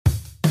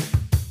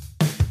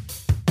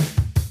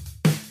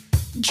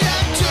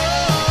jacked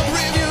up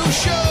review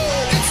show.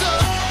 It's a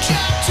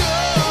jacked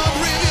up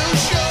review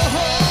show.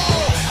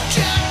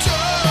 Jacked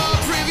up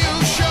review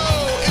show.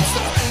 It's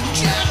the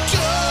jacked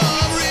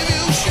up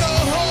review show.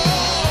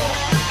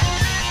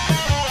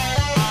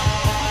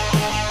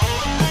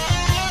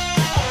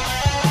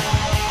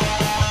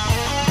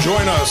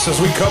 Join us as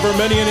we cover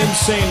many an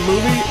insane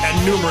movie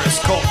and numerous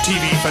cult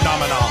TV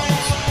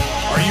phenomenons.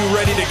 Are you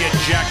ready to get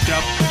jacked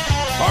up?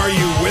 Are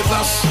you with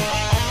us?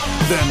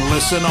 Then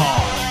listen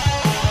on.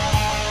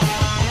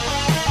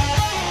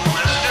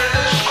 Listener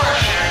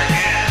discretion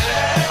is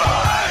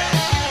advised.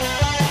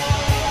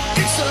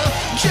 It's a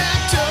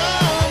jacked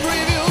up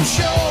review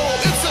show.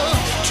 It's a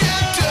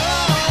jacked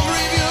up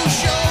review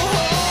show.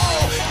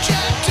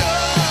 Jacked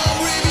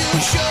up review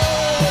show.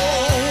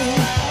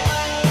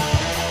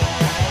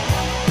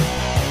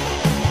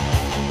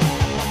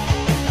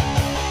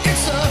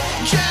 It's a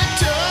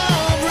jacked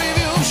up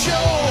review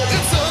show.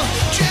 It's a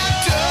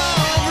jacked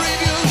up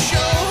review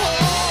show.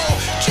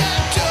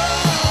 Jacked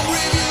up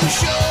review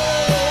show.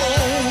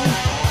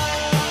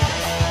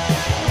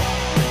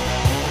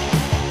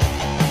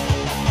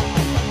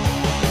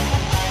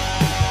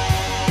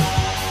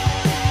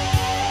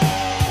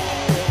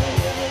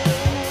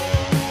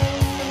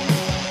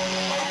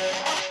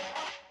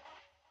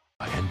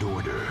 And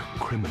order,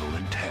 criminal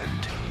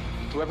intent.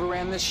 Whoever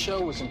ran this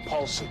show was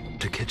impulsive.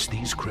 To catch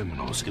these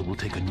criminals, it will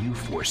take a new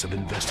force of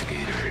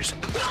investigators.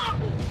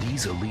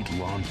 These elite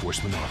law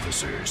enforcement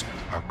officers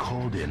are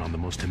called in on the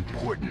most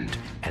important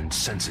and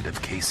sensitive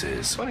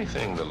cases. Funny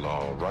thing, the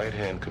law. Right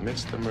hand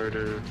commits the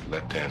murder,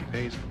 left hand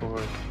pays for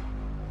it.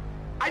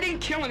 I didn't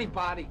kill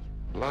anybody.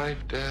 Life,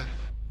 death.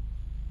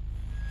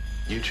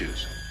 You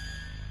choose.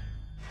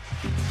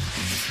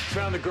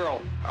 Found the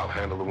girl. I'll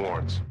handle the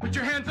warrants. Put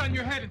your hands on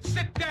your head and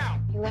sit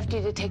down. He left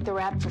you to take the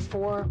rap for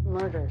 4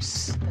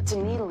 murders. That's a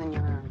needle in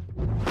your arm.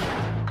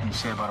 What can you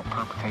say about a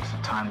perp who takes the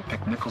time to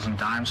pick nickels and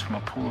dimes from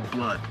a pool of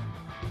blood?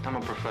 I'm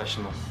a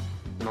professional.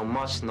 No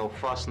muss, no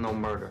fuss, no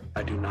murder.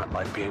 I do not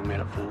like being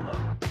made a fool of.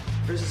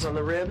 Bruises on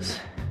the ribs,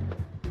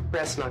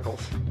 brass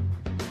knuckles.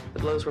 The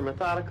blows were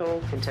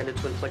methodical, intended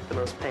to inflict the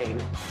most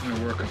pain.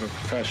 The work of a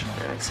professional.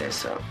 I'd say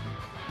so.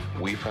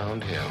 We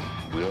found him.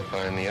 We'll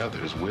find the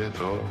others with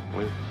or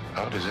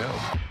without his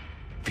help.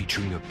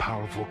 Featuring a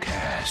powerful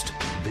cast,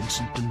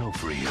 Vincent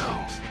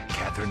D'Onofrio,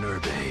 Catherine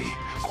Herbe,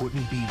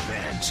 Courtney B.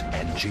 Vance,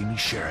 and Jamie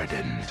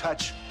Sheridan.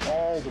 Touch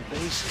all the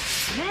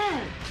bases.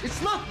 Man,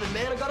 it's nothing,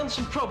 man. I got in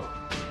some trouble.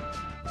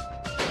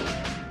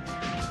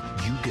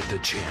 You get the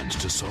chance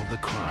to solve the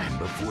crime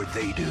before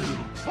they do.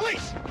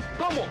 Police!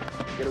 Rumble!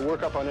 Get a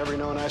workup on every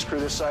known ice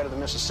crew this side of the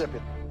Mississippi.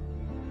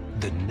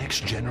 The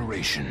next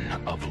generation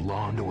of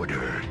Law and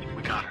Order.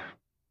 We got her.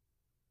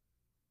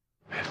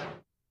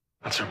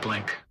 That's her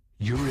blink.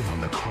 You're in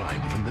on the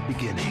crime from the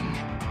beginning.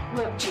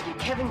 Look, Jiggy,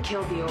 Kevin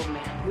killed the old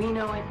man. We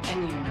know it,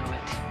 and you know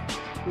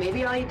it.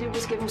 Maybe all you did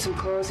was give him some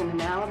clothes and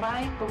an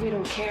alibi, but we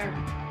don't care.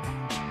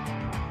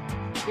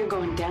 You're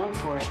going down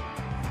for it.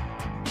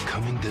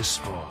 Coming this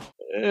fall.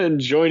 And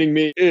joining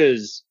me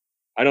is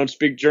I Don't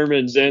Speak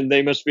Germans and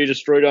They Must Be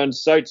Destroyed on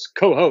Sight's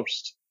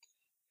co-host,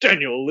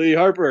 Daniel Lee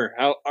Harper.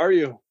 How are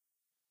you?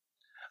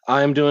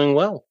 I'm doing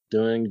well.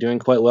 Doing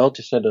quite well.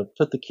 Just had to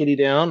put the kitty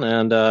down,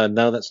 and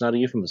no, that's not a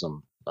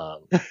euphemism.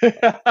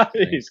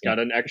 He's got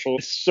an actual...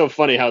 It's so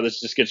funny how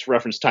this just gets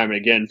referenced time and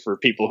again for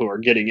people who are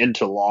getting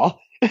into law.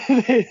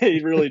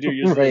 They really do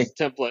use Right. this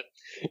template.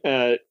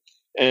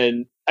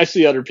 And I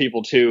see other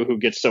people, too, who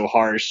get so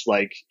harsh.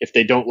 Like, if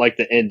they don't like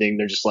the ending,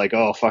 they're just like,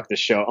 oh, fuck this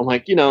show. I'm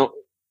like,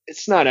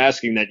 it's not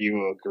asking that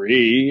you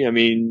agree. I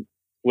mean,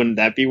 wouldn't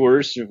that be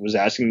worse if it was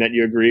asking that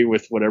you agree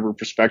with whatever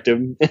perspective?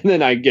 And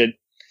then I get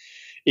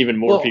even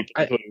more people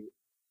who...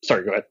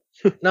 Sorry, go ahead.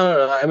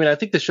 No. I mean, I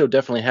think the show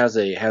definitely has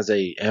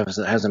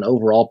an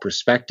overall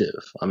perspective.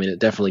 I mean, it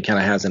definitely kind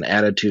of has an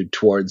attitude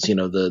towards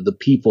the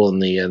people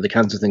and the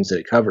kinds of things that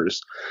it covers,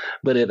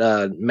 but it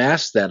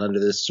masks that under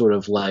this sort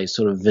of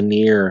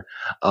veneer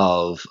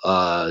of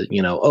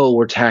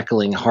we're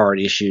tackling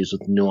hard issues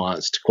with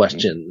nuanced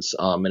questions,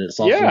 and it's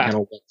often kind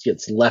of what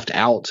gets left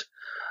out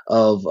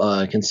of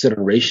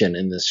consideration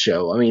in this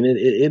show. I mean,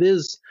 it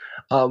is.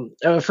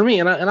 For me,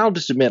 and I'll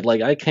just admit,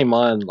 like, I came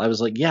on, I was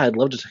like, yeah, I'd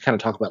love to kind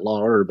of talk about Law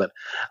and Order, but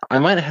I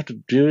might have to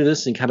do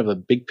this in kind of a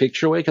big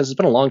picture way because it's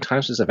been a long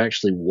time since I've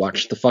actually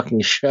watched the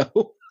fucking show.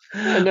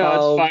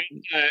 No, it's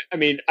fine. I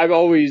mean, I've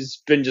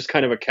always been just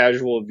kind of a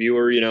casual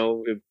viewer,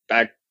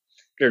 back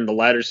during the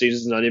latter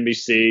seasons on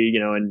NBC,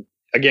 and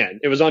again,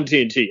 it was on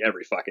TNT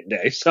every fucking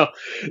day. So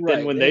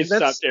then when they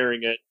stopped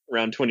airing it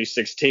around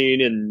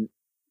 2016 and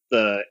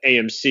the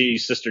AMC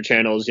sister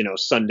channels,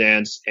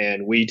 Sundance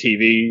and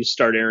WeTV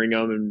start airing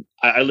them. And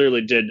I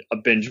literally did a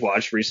binge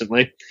watch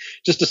recently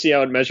just to see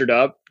how it measured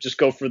up. Just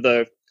go for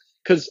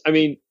because I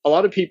mean, a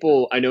lot of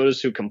people I notice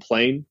who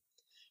complain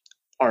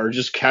are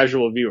just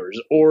casual viewers,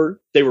 or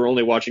they were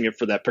only watching it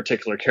for that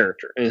particular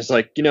character. And it's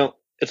like,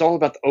 it's all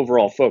about the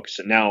overall focus.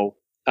 And now,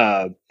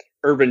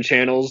 urban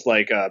channels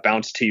like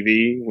Bounce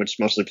TV, which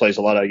mostly plays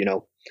a lot of,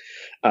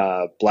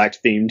 black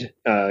themed,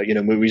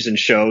 movies and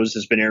shows,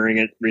 has been airing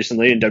it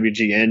recently, and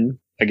WGN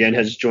again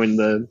has joined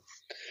the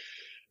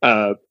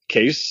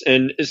case,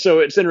 and so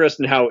it's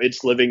interesting how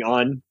it's living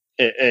on,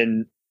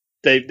 and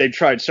they've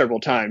tried several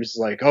times,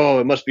 like, oh,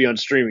 it must be on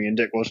streaming, and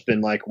Dick Wolf's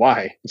been like,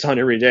 why? It's on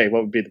every day.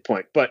 What would be the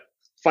point? But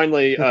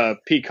finally,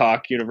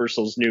 Peacock,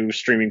 Universal's new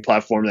streaming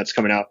platform that's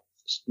coming out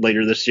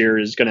later this year,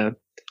 is going to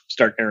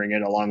start airing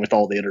it along with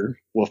all the other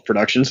Wolf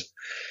productions.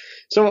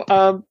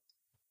 So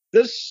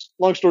this,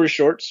 long story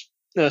short,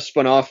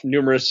 spun off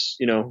numerous,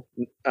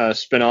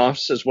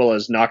 spin-offs as well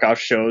as knockoff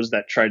shows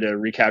that try to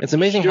recap. It's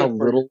amazing how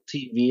little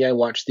TV I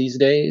watch these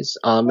days.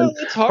 Well, and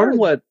it's hard.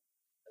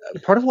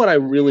 Part of what I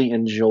really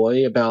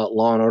enjoy about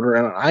Law and Order,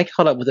 and I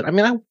caught up with it. I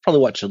mean, I probably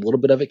watched a little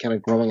bit of it kind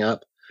of growing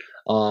up.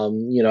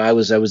 I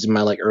was in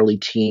my like early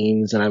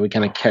teens, and I would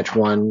kind of catch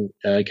one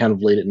kind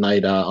of late at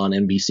night on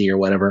NBC or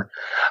whatever.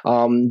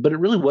 But it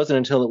really wasn't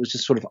until it was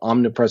just sort of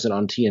omnipresent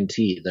on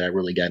TNT that I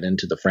really got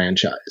into the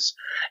franchise,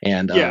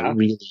 and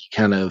really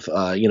kind of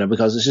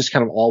because it's just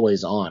kind of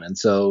always on. And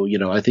so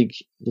I think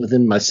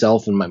within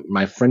myself and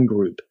my friend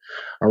group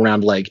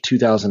around like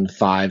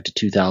 2005 to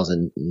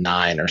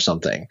 2009 or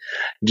something,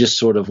 just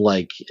sort of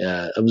like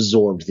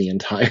absorbed the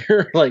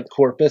entire like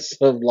corpus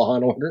of Law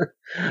and Order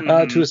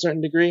to a certain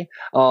degree.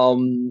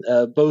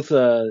 Both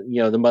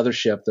the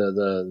mothership,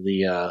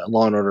 the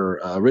Law and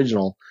Order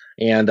original,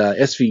 and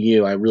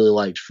SVU I really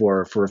liked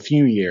for a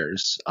few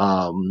years.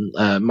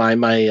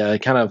 My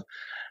kind of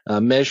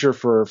measure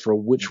for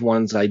which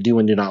ones I do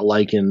and do not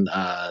like in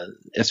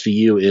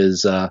SVU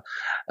is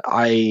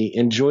I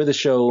enjoy the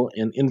show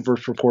in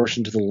inverse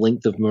proportion to the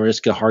length of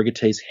Mariska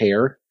Hargitay's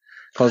hair,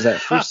 because that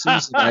first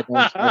season I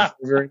don't care for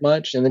very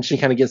much, and then she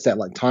kind of gets that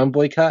like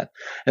tomboy cut,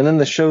 and then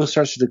the show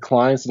starts to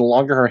decline. So the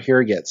longer her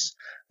hair gets,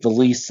 the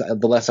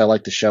less I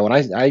like the show.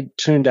 And I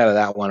tuned out of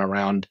that one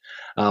around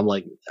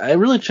I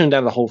really tuned out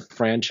of the whole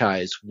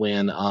franchise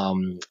when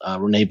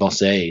Renee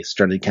Bosse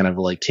started kind of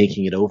like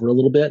taking it over a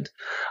little bit,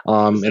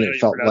 and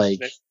it felt like.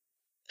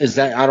 Is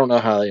that, I don't know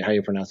how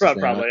you pronounce it.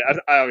 Probably.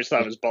 I always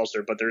thought it was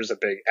Bolster, but there's a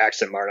big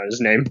accent mark on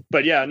his name.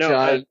 But yeah, no.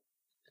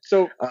 That's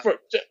a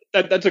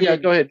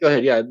good. Go ahead.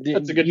 Yeah,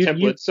 that's a good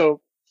template.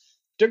 So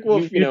Dick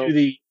Wolf,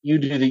 you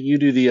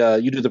do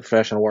the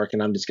professional work,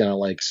 and I'm just gonna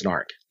like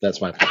snark. That's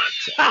my plan.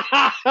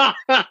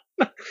 So.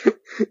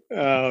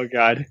 Oh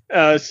God.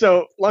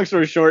 So long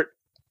story short,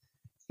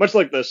 much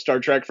like the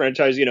Star Trek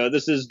franchise,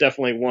 this is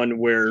definitely one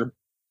where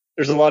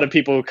there's a lot of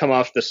people who come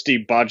off the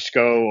Steve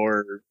Bochco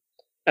or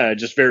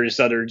just various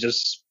other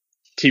just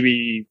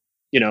TV,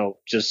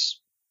 just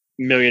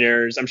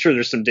millionaires. I'm sure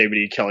there's some David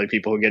E. Kelly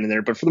people who get in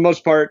there, but for the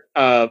most part,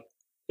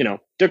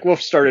 Dick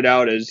Wolf started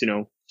out as,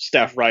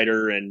 staff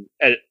writer and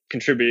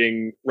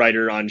contributing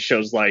writer on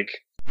shows like.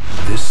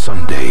 This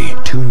Sunday,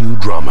 2 new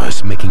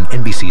dramas making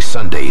NBC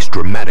Sundays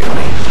dramatically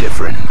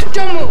different.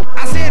 Don't move.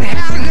 I said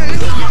hallelujah.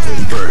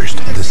 First,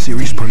 the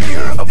series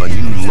premiere of a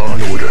new Law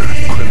 & Order,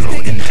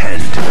 Criminal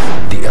Intent.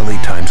 The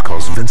LA Times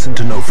calls Vincent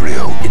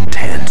D'Onofrio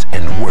intense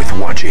and worth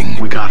watching.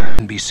 We got her.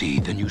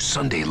 NBC, the new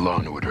Sunday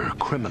Law & Order,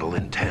 Criminal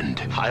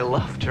Intent. I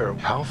loved her.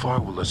 How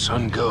far will the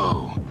son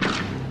go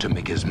to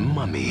make his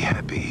mummy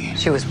happy?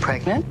 She was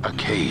pregnant? A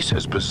case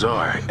as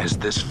bizarre as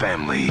this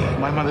family.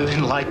 My mother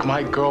didn't like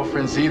my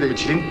girlfriends either, but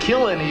she didn't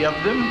kill any of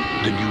them.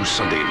 The new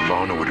Sunday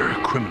Law & Order,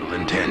 Criminal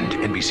Intent.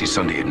 NBC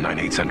Sunday at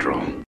 9/8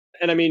 Central.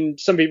 And I mean,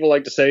 some people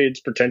like to say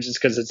it's pretentious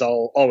because it's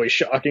always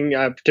shocking.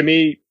 To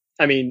me,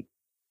 I mean,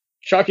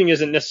 shocking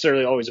isn't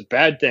necessarily always a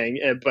bad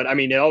thing, but I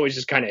mean, it always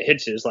just kind of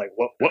hits you. It's like,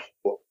 what?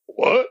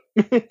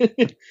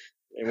 It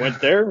went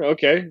there?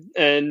 Okay.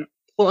 And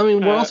well, I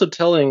mean, we're also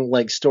telling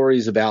like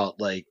stories about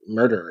like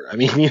murder. I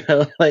mean,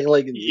 yeah,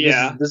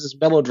 this is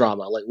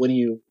melodrama. Like, what do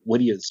you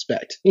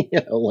expect?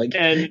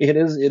 And it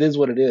is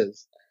what it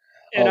is.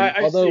 And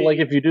although, like,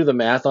 if you do the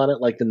math on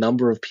it, like the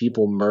number of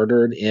people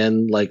murdered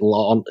in like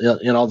all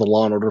the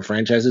Law and Order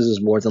franchises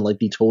is more than like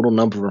the total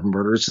number of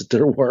murders that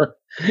there were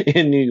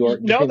in New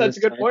York. No, that's a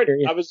good point.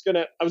 Period. I was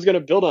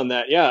gonna build on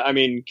that. Yeah, I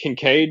mean,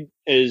 Kincaid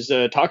is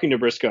talking to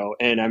Briscoe,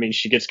 and I mean,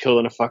 she gets killed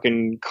in a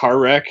fucking car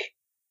wreck,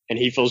 and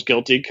he feels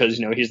guilty because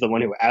he's the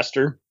one who asked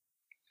her,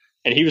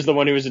 and he was the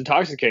one who was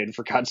intoxicated,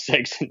 for God's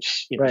sakes. And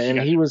right,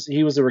 and he was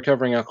a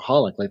recovering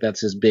alcoholic. Like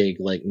that's his big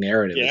like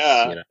narrative.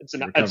 Yeah,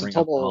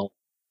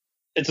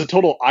 it's a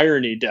total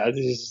irony death.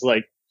 It's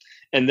like,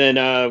 and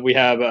then we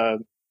have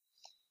what's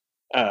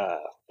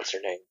her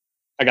name?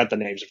 I got the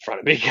names in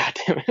front of me. God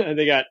damn it.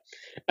 They got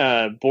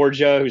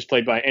Borgia, who's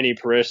played by Annie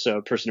Paris,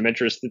 a person of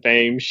interest to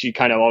fame. She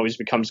kind of always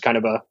becomes kind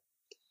of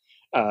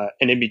an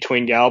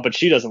in-between gal, but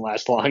she doesn't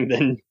last long.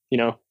 Then,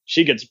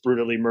 she gets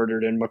brutally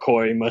murdered, and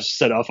McCoy must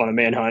set off on a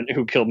manhunt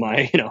who killed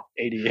my,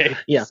 ADA.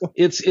 Yeah,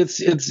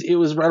 it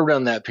was right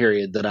around that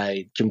period that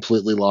I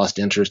completely lost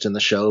interest in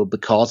the show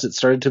because it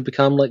started to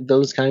become like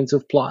those kinds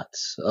of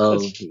plots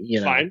of,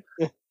 Fine.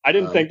 I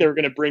didn't think they were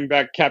going to bring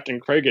back Captain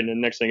Cragen, and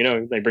next thing you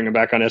know, they bring him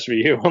back on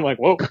SVU. I'm like,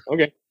 whoa,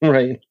 okay.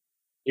 Right.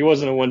 He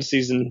wasn't a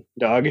one-season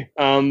dog.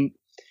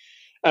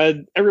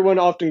 Everyone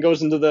often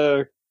goes into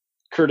the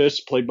Curtis,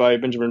 played by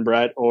Benjamin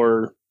Bratt,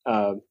 or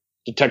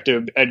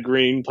Detective Ed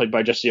Green, played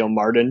by Jesse L.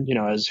 Martin,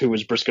 as who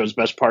was Briscoe's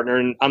best partner.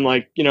 And I'm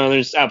like,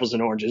 there's apples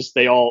and oranges.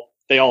 They all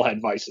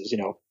had vices,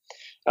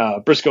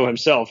 Briscoe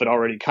himself had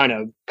already kind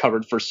of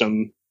covered for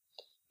some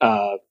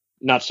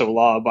not so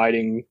law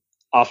abiding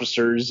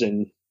officers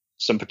and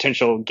some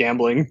potential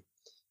gambling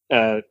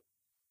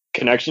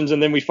connections.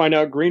 And then we find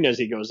out Green, as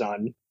he goes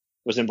on,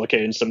 was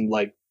implicated in some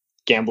like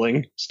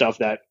gambling stuff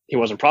that he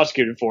wasn't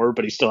prosecuted for,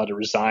 but he still had to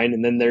resign.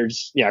 And then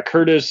there's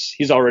Curtis.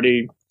 He's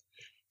already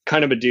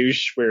kind of a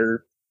douche,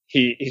 where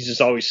he's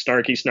just always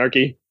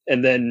snarky.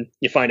 And then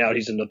you find out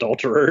he's an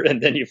adulterer,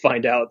 and then you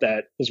find out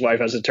that his wife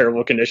has a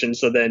terrible condition.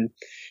 So then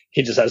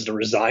he just has to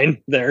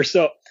resign there.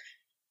 So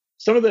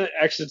some of the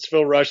exits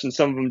feel rushed, and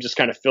some of them just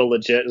kind of feel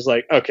legit. It's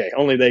like, okay,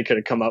 only they could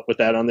have come up with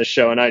that on this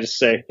show. And I just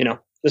say,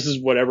 this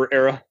is whatever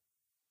era.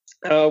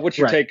 What's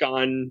your take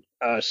on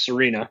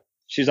Serena?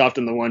 She's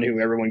often the one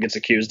who everyone gets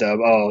accused of,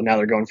 now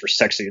they're going for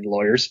sexy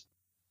lawyers.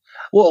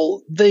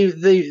 Well,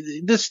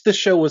 this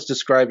show was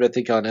described, I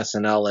think, on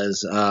SNL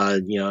as,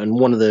 in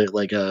one of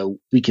the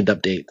weekend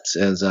updates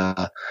as,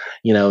 the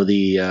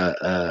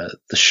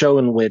show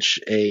in which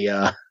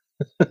God,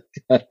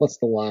 what's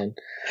the line?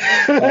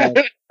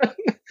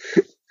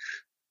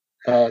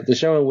 The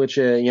show in which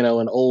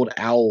an old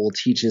owl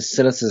teaches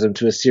cynicism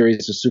to a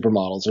series of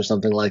supermodels or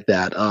something like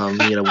that.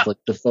 With like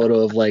the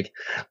photo of like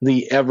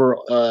the ever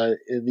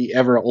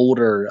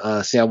older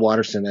Sam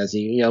Waterston, as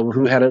he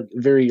who had a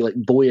very like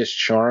boyish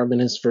charm in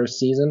his first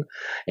season,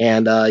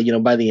 and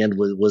by the end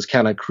was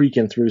kind of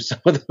creaking through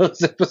some of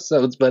those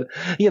episodes. But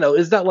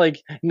is that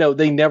like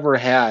they never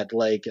had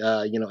like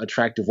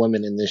attractive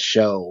women in this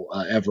show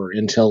ever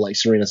until like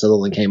Serena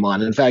Sutherland came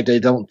on. In fact, I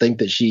don't think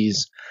that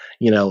she's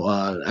I don't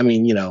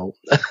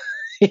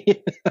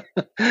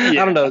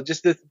know,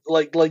 just this,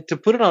 like to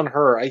put it on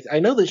her. I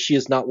know that she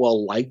is not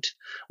well liked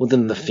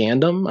within the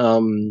fandom.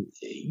 Some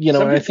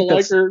I people think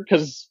like her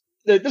because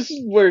this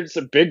is where it's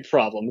a big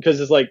problem,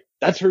 because it's like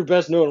that's her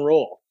best known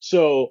role.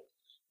 So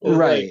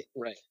right.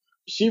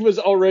 She was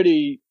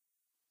already.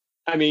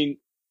 I mean,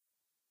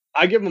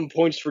 I give them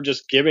points for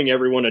just giving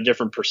everyone a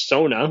different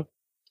persona,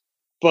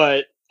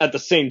 but at the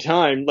same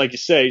time, like you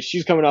say,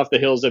 she's coming off the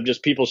heels of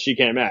just people she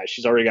can't match.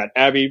 She's already got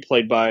Abby,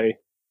 played by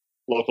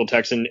local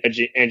Texan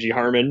Angie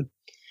Harmon.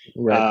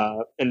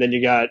 Right. And then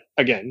you got,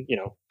 again,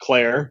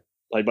 Claire,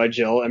 played by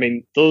Jill. I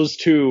mean, those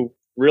two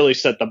really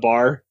set the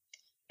bar.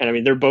 And I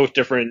mean, they're both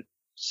different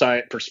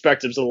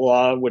perspectives of the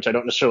law, which I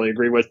don't necessarily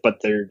agree with,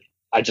 but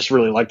I just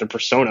really like the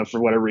persona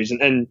for whatever reason.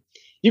 And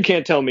you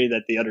can't tell me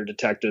that the other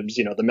detectives,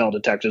 the male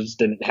detectives,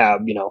 didn't have,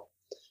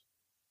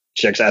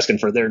 chicks asking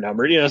for their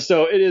number,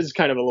 so it is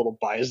kind of a little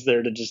biased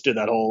there to just do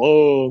that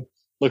whole,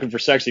 looking for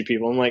sexy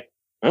people. I'm like,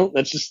 well,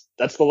 that's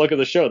the look of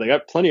the show. They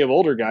got plenty of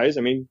older guys.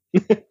 I mean,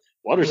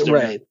 Waterston,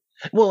 right.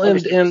 Well,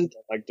 and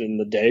like in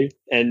the day,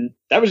 and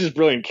that was just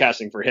brilliant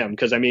casting for him.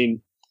 Cause I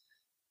mean,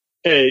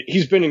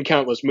 he's been in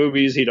countless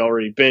movies. He'd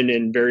already been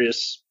in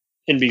various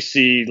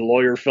NBC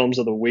lawyer films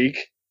of the week.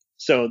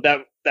 So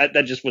that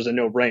just was a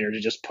no brainer to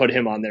just put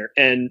him on there.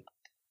 And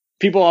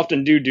people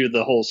often do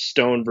the whole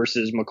Stone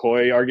versus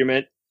McCoy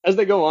argument. As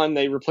they go on,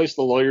 they replace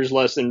the lawyers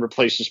less and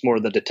replace just more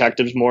of the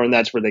detectives more, and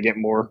that's where they get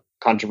more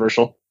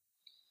controversial.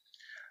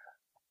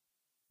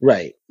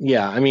 Right.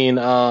 Yeah. I mean,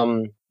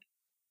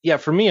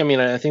 for me, I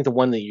mean, I think the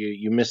one that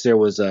you missed there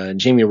was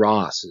Jamie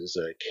Ross,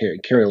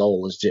 Carrie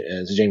Lowell as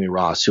Jamie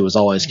Ross, who was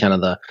always kind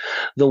of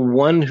the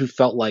one who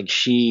felt like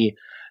she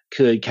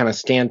could kind of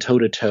stand toe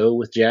to toe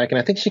with Jack, and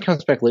I think she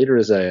comes back later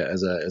as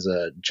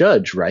a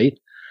judge, right?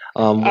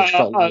 Which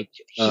felt like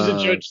she's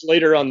a judge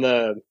later on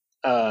the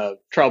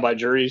trial by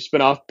jury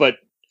spinoff, but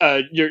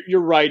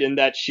you're right in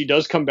that she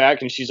does come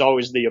back and she's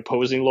always the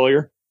opposing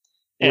lawyer.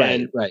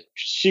 And right.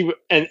 She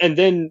and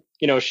then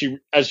she,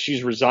 as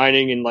she's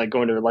resigning and like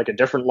going to like a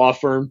different law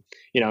firm,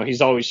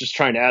 he's always just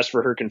trying to ask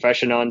for her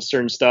confession on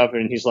certain stuff,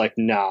 and he's like,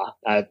 nah,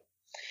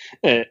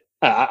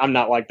 I'm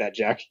not like that,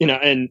 Jack.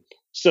 And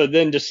so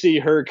then to see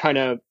her kind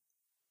of,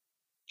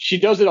 she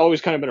does it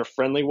always kind of in a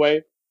friendly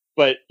way,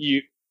 but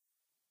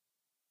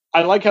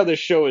I like how this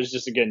show is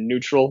just, again,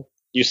 neutral.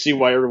 You see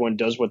why everyone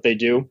does what they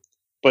do,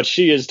 but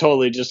she is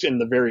totally just in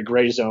the very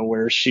gray zone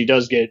where she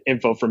does get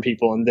info from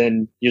people and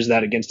then use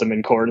that against them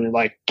in court, and they're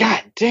like,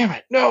 God damn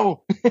it,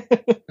 no.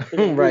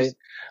 Right.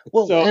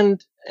 Well, so,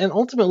 and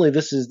ultimately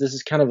this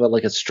is kind of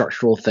like a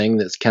structural thing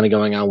that's kind of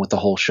going on with the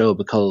whole show,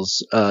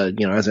 because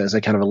as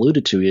I kind of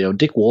alluded to,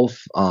 Dick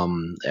Wolf,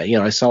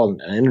 I saw an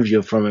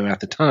interview from him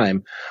at the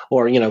time,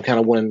 or kind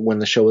of when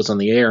the show was on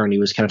the air, and he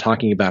was kind of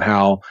talking about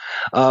how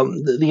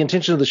the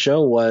intention of the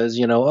show was,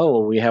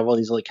 we have all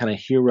these like kind of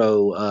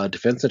hero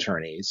defense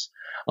attorneys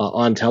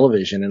on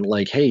television, and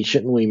like, hey,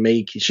 shouldn't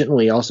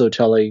we also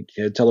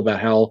tell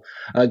about how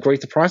great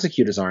the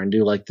prosecutors are, and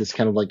do like this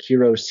kind of like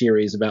hero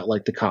series about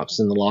like the cops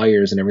and the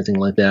lawyers and everything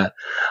like that.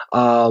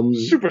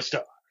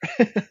 Superstar.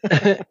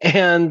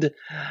 And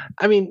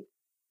I mean,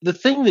 the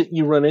thing that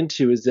you run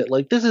into is that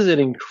like this is an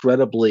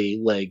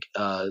incredibly like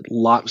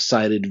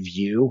lopsided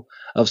view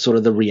of sort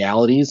of the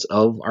realities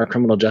of our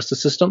criminal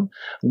justice system,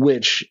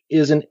 which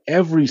is in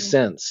every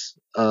sense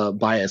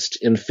biased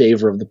in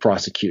favor of the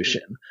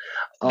prosecution.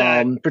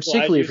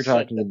 Particularly if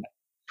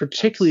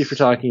you're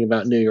talking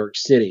about New York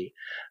City,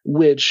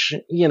 which,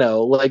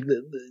 like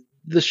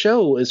the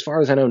show, as far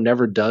as I know,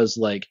 never does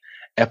like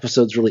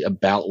episodes really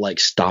about like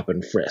stop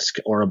and frisk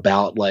or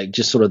about like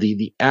just sort of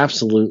the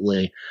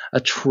absolutely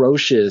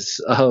atrocious,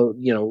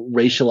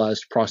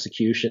 racialized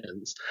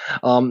prosecutions.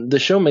 The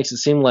show makes it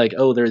seem like,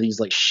 oh, there are these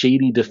like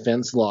shady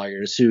defense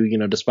lawyers who,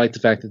 despite the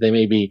fact that they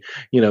may be,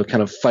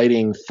 kind of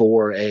fighting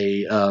for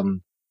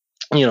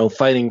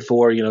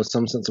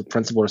some sense of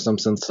principle or some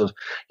sense of,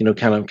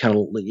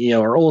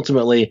 are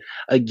ultimately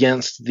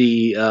against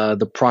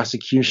the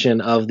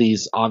prosecution of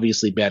these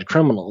obviously bad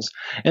criminals.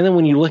 And then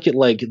when you look at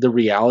like the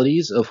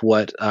realities of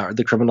what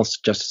the criminal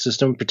justice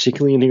system,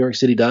 particularly in New York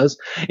City, does,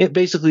 it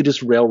basically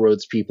just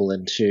railroads people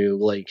into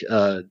like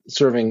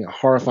serving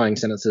horrifying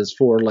sentences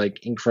for like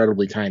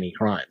incredibly tiny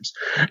crimes.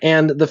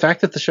 And the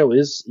fact that the show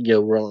is,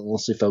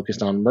 relentlessly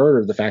focused on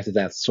murder, the fact that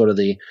that's sort of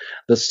the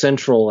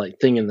central like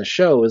thing in the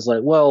show is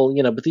like, well,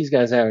 but these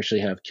guys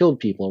actually have killed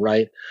people,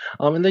 right?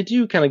 And they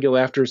do kind of go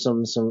after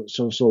some sort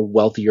of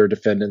wealthier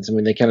defendants. I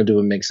mean, they kind of do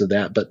a mix of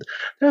that, but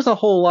there's a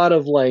whole lot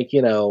of like,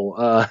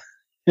 aren't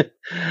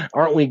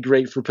we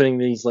great for putting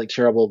these like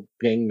terrible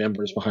gang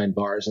members behind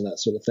bars and that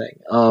sort of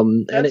thing?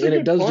 And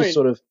it does point.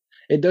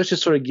 It does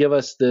just sort of give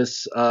us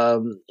this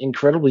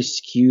incredibly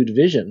skewed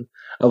vision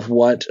of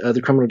what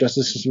the criminal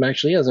justice system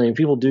actually is. I mean,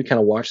 people do kind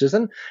of watch this,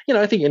 and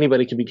I think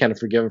anybody can be kind of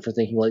forgiven for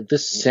thinking like,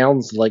 this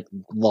sounds like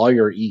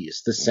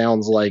lawyer-ese. This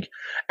sounds like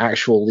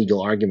actual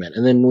legal argument.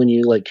 And then when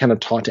you like kind of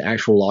talk to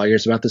actual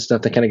lawyers about this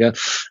stuff, they kind of go,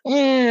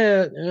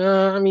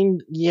 I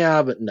mean,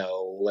 yeah, but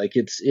no. Like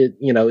it's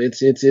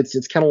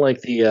kind of like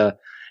the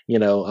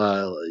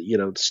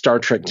Star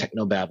Trek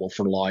technobabble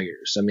for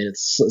lawyers. I mean,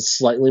 it's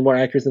slightly more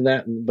accurate than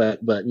that, but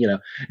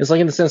it's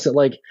like in the sense that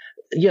like,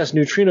 yes,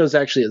 neutrinos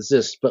actually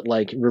exist, but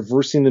like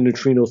reversing the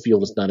neutrino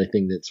field is not a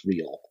thing that's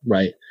real,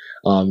 right?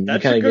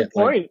 That's a good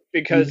point,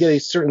 because you get a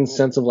certain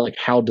sense of like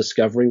how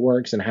discovery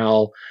works and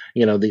how,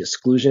 the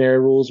exclusionary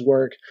rules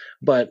work,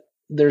 but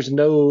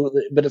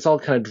it's all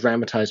kind of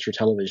dramatized for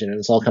television, and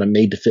it's all kind of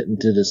made to fit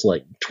into this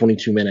like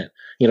 22-minute,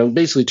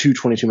 basically 2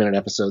 22-minute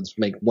episodes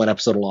make one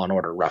episode of Law and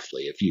Order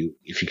roughly, if you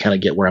kind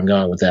of get where I'm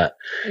going with that.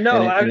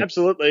 No,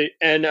 absolutely.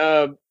 And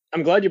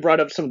I'm glad you brought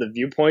up some of the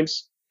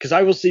viewpoints, because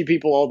I will see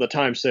people all the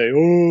time say,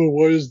 oh,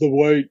 why is the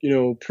white,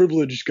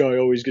 privileged guy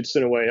always gets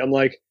sent away? I'm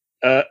like,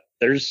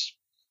 there's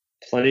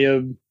plenty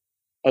of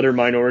other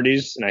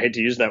minorities, and I hate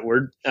to use that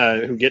word,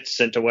 who get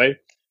sent away.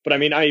 But I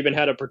mean, I even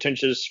had a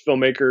pretentious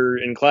filmmaker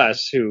in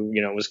class who,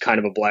 was kind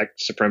of a black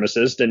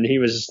supremacist, and he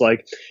was just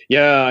like,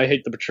 yeah, I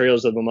hate the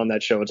portrayals of him on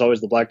that show. It's always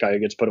the black guy who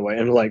gets put away.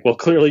 And I'm like, well,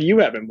 clearly you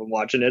haven't been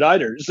watching it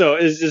either. So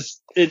it's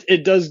just,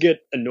 it does get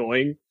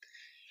annoying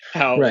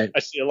how I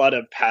see a lot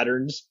of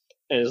patterns,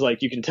 and it's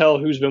like, you can tell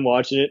who's been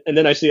watching it. And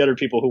then I see other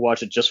people who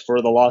watch it just for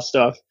the law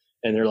stuff,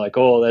 and they're like,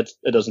 oh, it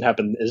doesn't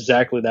happen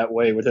exactly that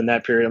way within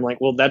that period. I'm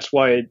like, well, that's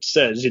why it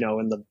says, in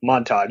the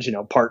montage,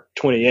 part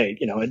 28,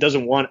 it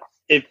doesn't want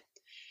it.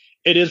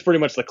 It is pretty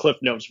much the Cliff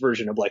Notes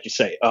version of, like you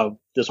say, of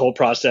this whole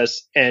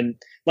process.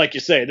 And like you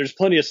say, there's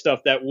plenty of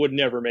stuff that would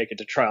never make it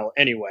to trial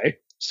anyway.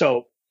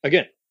 So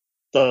again,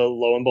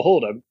 lo and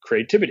behold,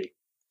 creativity.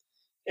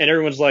 And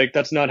everyone's like,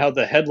 that's not how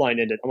the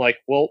headline ended. I'm like,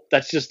 well,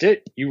 that's just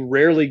it. You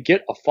rarely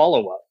get a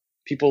follow-up.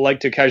 People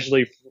like to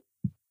casually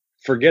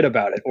forget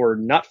about it or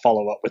not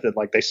follow up with it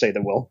like they say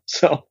they will.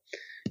 So,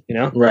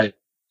 Right.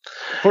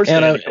 Of course,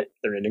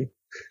 they're ending.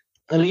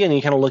 And again,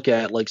 you kind of look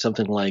at like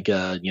something like,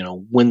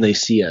 When They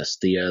See Us,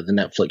 the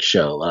Netflix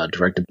show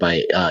directed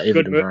by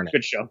Ava DuVernay.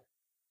 Good show.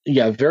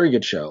 Yeah, very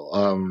good show.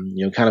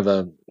 Kind of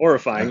a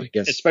horrifying,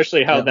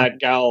 especially how that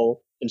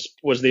gal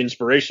was the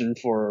inspiration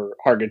for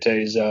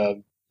Hargitay's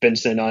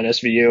Benson on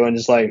SVU, and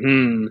it's like,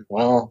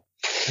 well,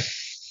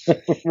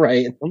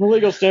 right. From a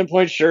legal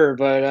standpoint, sure,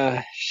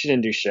 but she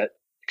didn't do shit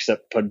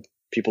except put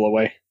people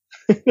away.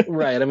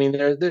 Right. I mean,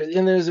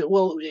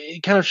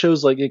 it kind of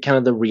shows like kind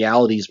of the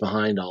realities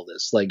behind all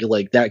this. Like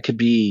that could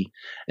be.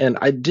 And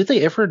did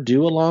they ever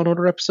do a Law and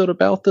Order episode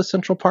about the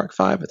Central Park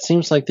 5? It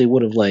seems like they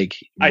would have like.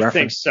 I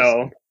think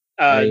so.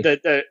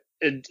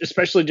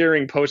 Especially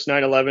during post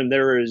 9/11,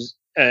 there was,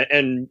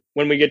 and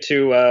when we get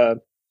to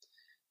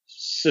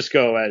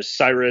Cisco as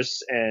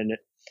Cyrus and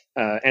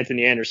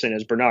Anthony Anderson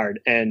as Bernard,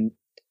 and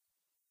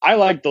I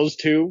like those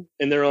two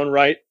in their own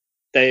right.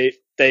 They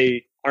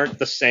aren't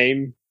the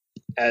same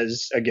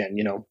as, again,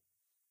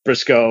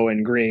 Briscoe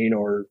and Green,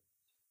 or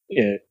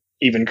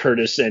even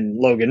Curtis and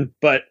Logan,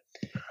 but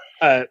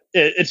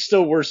it's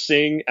still worth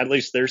seeing at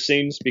least their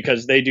scenes,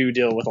 because they do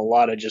deal with a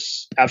lot of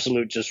just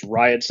absolute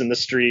riots in the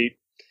street,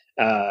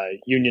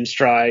 union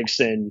strikes,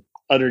 and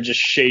other just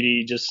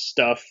shady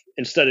stuff,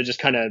 instead of just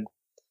kind of,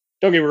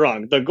 don't get me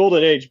wrong, the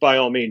golden age by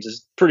all means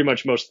is pretty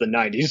much most of the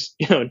 90s,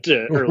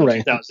 to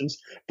early 2000s,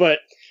 but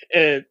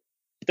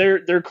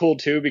they're cool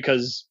too,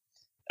 because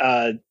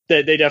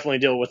they definitely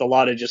deal with a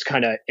lot of just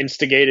kind of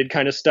instigated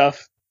kind of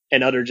stuff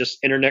and other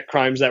just internet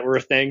crimes that were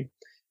a thing.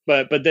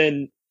 But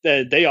then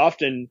they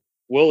often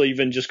will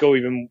even just go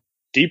even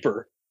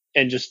deeper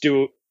and just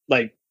do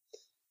like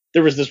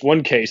there was this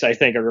one case I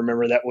think I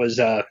remember that was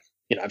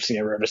I've seen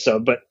every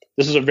episode, but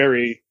this is a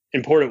very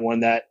important one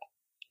that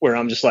where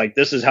I'm just like,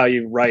 this is how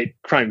you write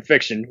crime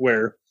fiction,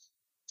 where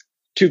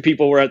two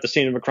people were at the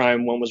scene of a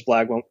crime. One was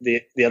black,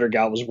 the other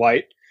gal was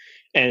white.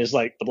 And it's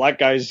like the black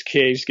guy's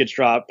case gets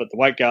dropped, but the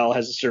white gal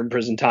has a certain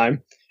prison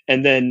time.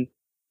 And then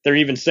they're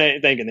even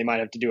thinking they might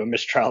have to do a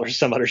mistrial or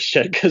some other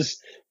shit, because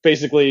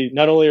basically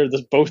not only are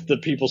both the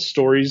people's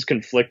stories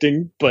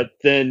conflicting, but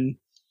then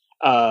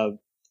to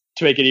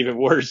make it even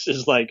worse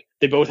is like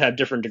they both have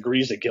different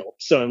degrees of guilt.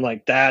 So I'm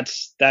like,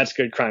 that's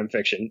good crime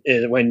fiction,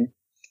 is when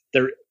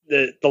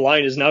the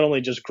line is not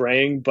only just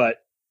graying, but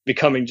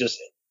becoming just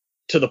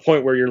to the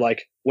point where you're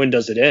like, when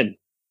does it end?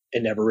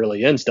 It never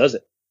really ends, does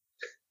it?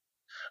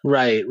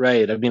 Right.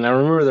 I mean, I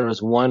remember there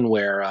was one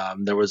where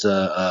there was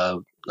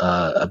a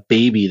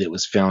baby that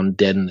was found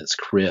dead in its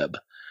crib,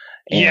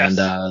 and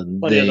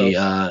but there's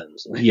one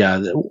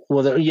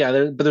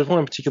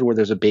in particular where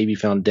there's a baby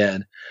found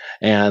dead,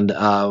 and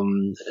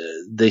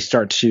they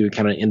start to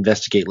kind of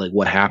investigate like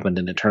what happened,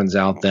 and it turns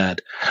out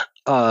that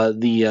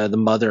the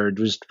mother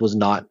was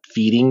not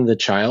feeding the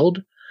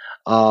child,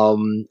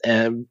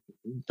 and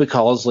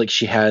because like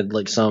she had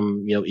like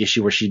some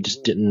issue where she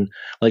just didn't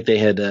like they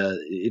had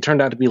it turned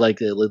out to be like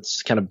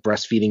this kind of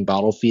breastfeeding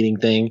bottle feeding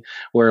thing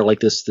where like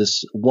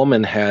this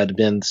woman had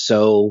been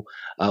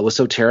was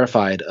so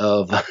terrified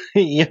of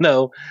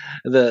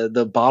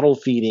the bottle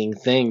feeding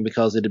thing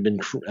because it had been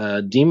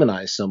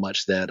demonized so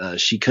much that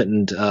she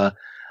couldn't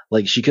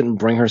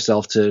bring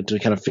herself to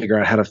kind of figure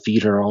out how to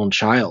feed her own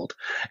child.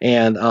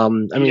 And I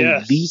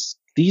mean,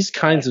 these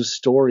kinds of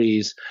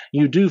stories,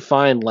 you do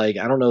find, like,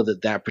 I don't know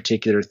that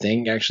particular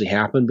thing actually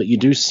happened, but you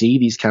do see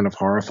these kind of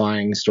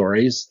horrifying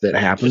stories that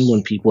happen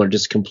when people are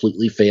just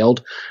completely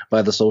failed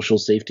by the social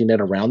safety net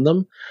around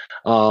them.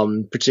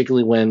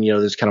 Particularly when,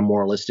 there's kind of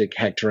moralistic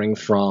hectoring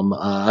from,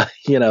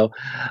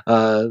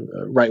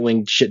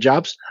 right-wing shit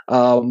jobs.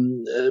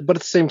 But at the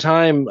same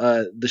time,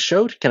 the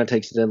show kind of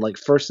takes it in, like,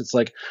 first it's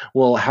like,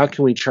 well, how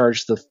can we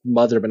charge the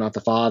mother but not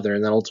the father?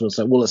 And then ultimately it's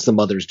like, well, it's the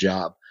mother's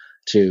job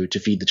to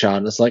feed the child.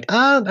 And it's like,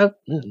 child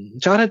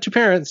had two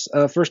parents,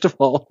 first of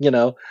all,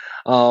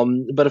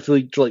 but if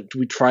we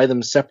try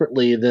them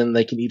separately, then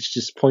they can each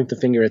just point the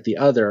finger at the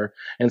other.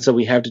 And so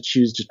we have to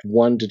choose just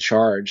one to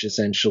charge,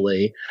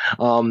 essentially.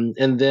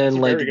 And then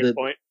like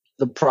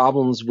the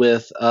problems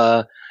with,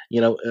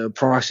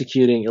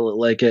 prosecuting,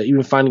 like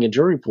even finding a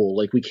jury pool,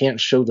 like we can't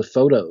show the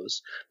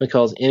photos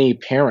because any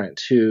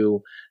parent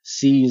who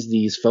sees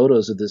these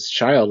photos of this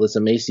child, this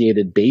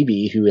emaciated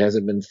baby who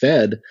hasn't been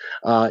fed,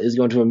 is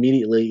going to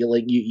immediately,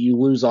 like, you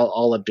lose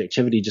all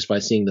objectivity just by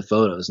seeing the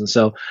photos. And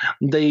so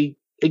they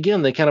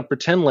kind of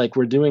pretend like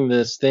we're doing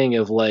this thing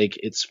of like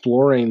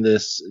exploring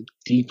this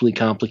deeply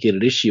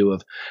complicated issue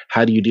of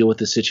how do you deal with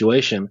this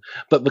situation.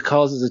 But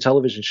because it's a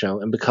television show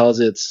and because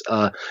it's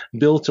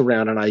built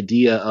around an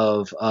idea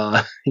of,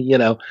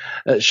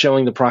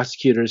 showing the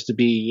prosecutors to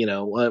be,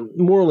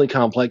 morally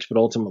complex, but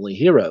ultimately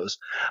heroes,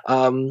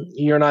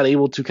 you're not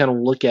able to kind of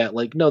look at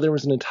like, no, there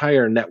was an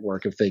entire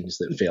network of things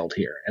that failed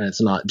here. And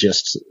it's not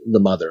just the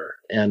mother,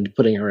 and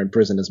putting her in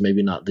prison is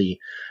maybe not the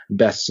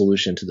best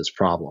solution to this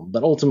problem.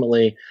 But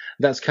ultimately,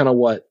 that's kind of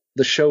what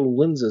the show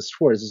lends us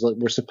towards, is like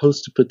we're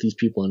supposed to put these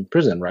people in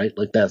prison, right?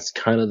 Like that's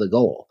kind of the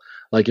goal.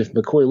 Like if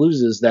McCoy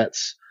loses,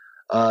 that's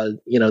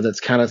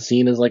kind of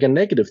seen as like a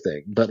negative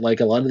thing. But like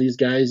a lot of these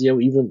guys,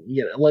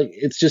 like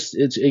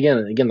it's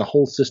again, the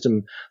whole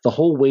system, the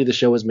whole way the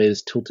show is made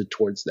is tilted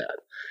towards that.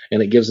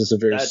 And it gives us a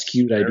very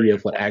skewed idea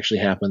of what actually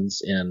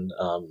happens. And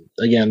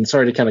again,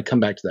 sorry to kind of come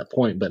back to that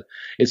point, but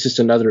it's just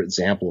another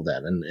example of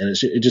that. And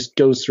it just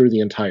goes through the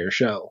entire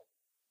show.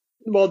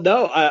 Well,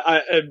 no,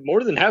 I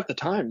more than half the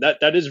time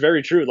that is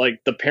very true.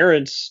 Like the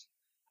parents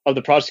of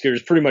the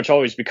prosecutors pretty much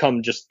always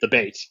become just the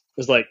bait.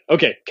 It's like,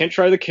 okay, can't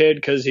try the kid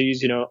because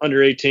he's,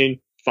 under 18.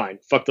 Fine.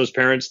 Fuck those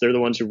parents. They're the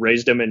ones who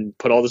raised him and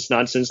put all this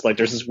nonsense. Like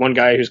there's this one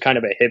guy who's kind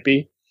of a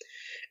hippie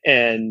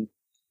and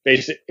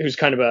basically who's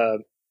kind of a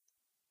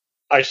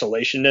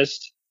isolationist.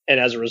 And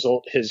as a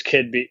result, his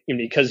kid,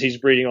 because he's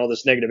breeding all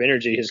this negative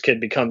energy, his kid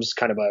becomes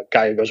kind of a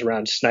guy who goes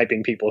around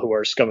sniping people who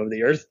are scum of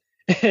the earth.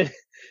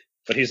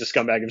 But he's a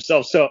scumbag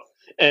himself. So,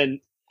 and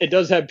it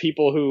does have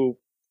people who,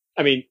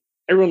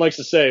 everyone likes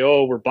to say,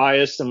 oh, we're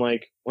biased. I'm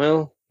like,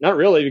 well, not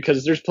really,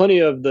 because there's plenty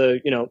of they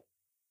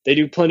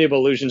do plenty of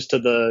allusions to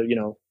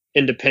the,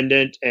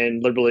 independent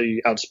and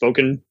liberally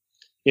outspoken,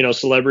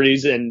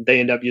 celebrities, and they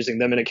end up using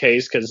them in a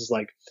case because it's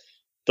like,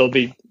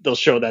 they'll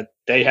show that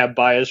they have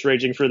bias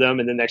raging for them.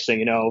 And the next thing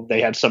you know,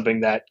 they had something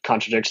that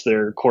contradicts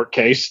their court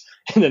case,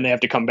 and then they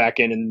have to come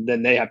back in and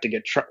then they have to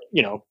get,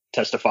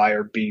 testify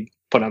or be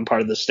put on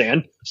part of the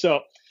stand.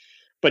 So,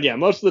 but yeah,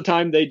 most of the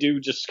time they do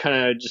just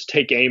kind of just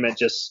take aim at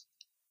just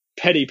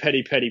petty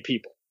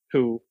people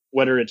who,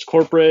 whether it's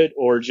corporate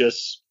or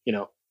just,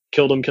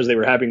 killed them because they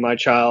were having my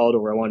child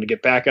or I wanted to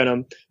get back on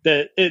them.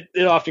 That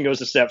it often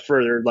goes a step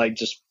further. Like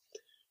just,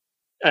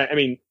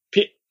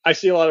 I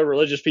see a lot of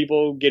religious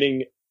people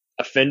getting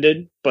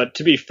offended, but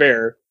to be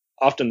fair,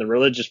 often the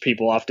religious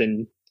people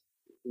often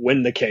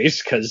win the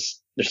case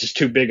because there's just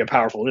too big a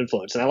powerful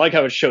influence. And I like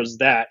how it shows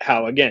that,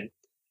 how, again,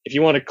 if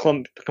you want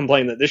to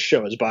complain that this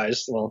show is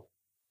biased, well,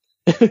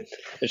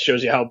 it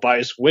shows you how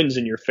bias wins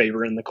in your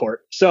favor in the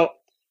court. So,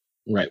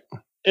 right.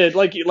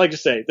 Like you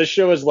say, this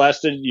show has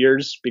lasted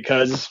years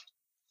because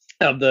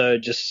of the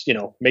just,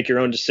 make your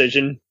own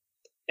decision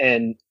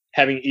and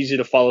having easy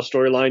to follow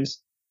storylines.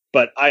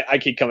 But I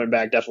keep coming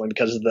back definitely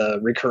because of the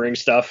recurring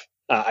stuff.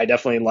 I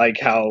definitely like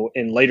how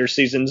in later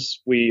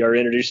seasons we are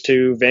introduced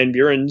to Van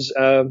Buren's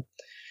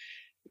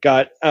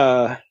got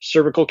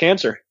cervical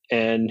cancer,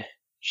 and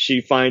she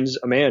finds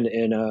a man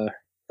in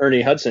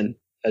Ernie Hudson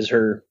as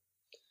her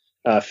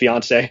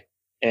fiance,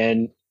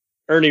 and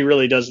Ernie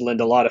really does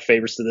lend a lot of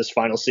favors to this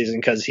final season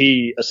because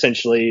he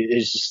essentially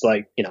is just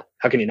like,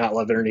 how can you not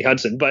love Ernie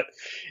Hudson? But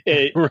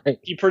right.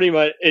 He pretty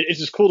much, it's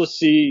just cool to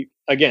see,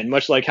 again,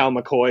 much like how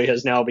McCoy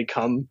has now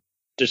become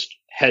just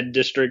head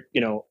district,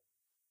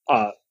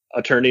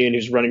 attorney, and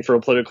who's running for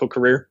a political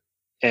career.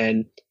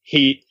 And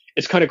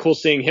it's kind of cool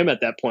seeing him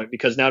at that point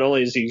because not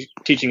only is he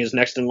teaching his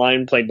next in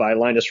line, played by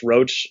Linus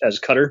Roach as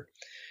Cutter,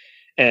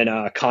 and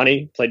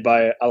Connie, played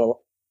by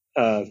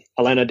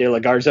Elena de la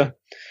Garza.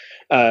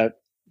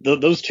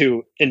 Those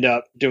two end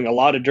up doing a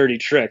lot of dirty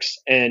tricks,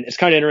 and it's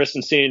kind of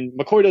interesting seeing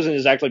McCoy doesn't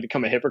exactly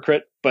become a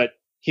hypocrite, but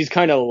he's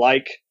kind of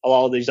like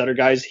all of these other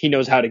guys. He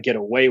knows how to get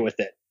away with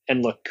it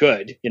and look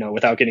good,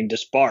 without getting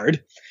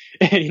disbarred.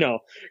 And,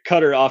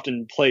 Cutter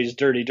often plays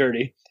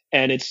dirty.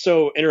 And it's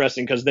so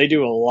interesting because they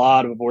do a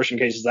lot of abortion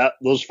cases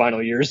those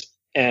final years.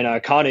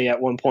 And Connie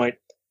at one point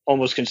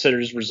almost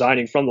considers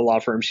resigning from the law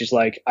firm. She's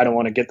like, I don't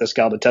want to get this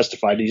gal to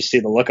testify. Do you see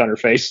the look on her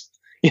face?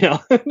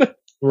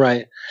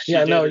 Right.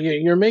 Yeah, no,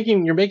 you're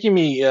making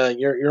me,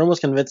 you're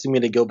almost convincing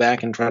me to go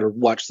back and try to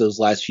watch those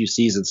last few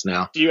seasons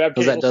now. Do you have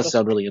because that does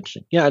sound really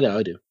interesting. Yeah,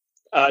 I do.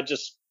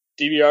 Just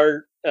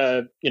DVR,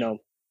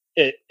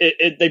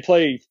 they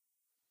play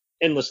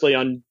endlessly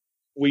on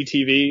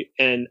WeTV,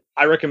 and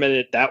I recommend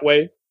it that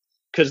way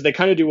because they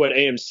kind of do what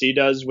AMC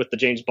does with the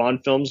James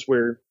Bond films,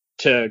 where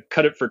to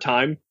cut it for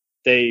time,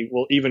 they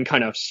will even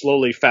kind of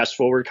slowly fast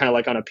forward, kind of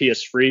like on a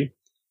PS3,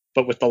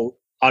 but with the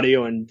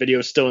audio and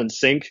video still in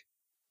sync.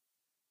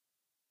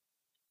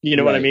 You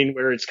know what I mean?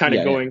 Where it's kind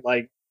of going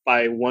like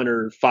by 1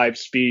 or 5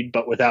 speed,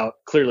 but without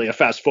clearly a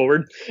fast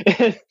forward.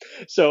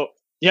 So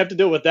you have to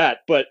deal with that.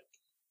 But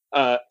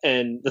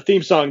and the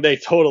theme song, they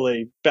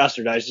totally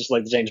bastardized, just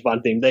like the James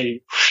Bond theme.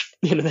 They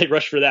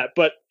rush for that,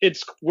 but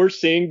it's worth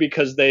seeing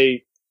because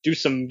they do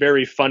some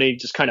very funny,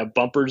 just kind of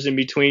bumpers in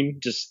between,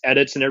 just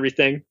edits and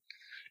everything,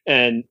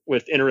 and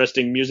with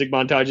interesting music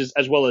montages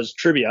as well as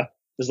trivia.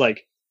 It's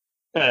like,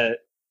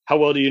 how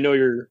well do you know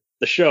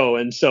the show?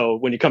 And so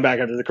when you come back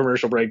after the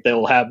commercial break,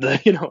 they'll have the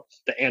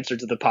the answer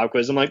to the pop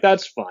quiz. I'm like,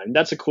 that's fun.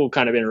 That's a cool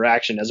kind of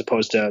interaction as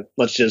opposed to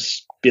let's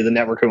just be the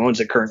network who owns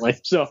it currently.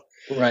 So.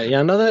 Right.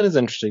 Yeah. No, that is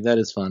interesting. That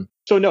is fun.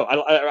 So no,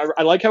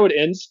 I like how it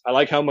ends. I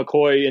like how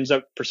McCoy ends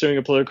up pursuing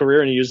a political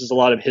career, and he uses a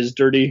lot of his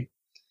dirty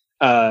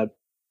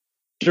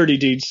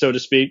deeds, so to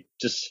speak.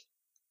 Just,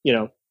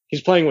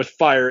 he's playing with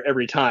fire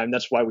every time.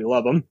 That's why we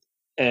love him.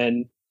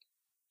 And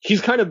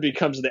he's kind of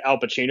becomes the Al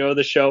Pacino of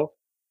the show.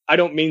 I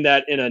don't mean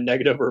that in a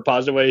negative or a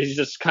positive way. He's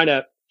just kind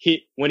of,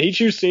 when he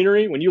chews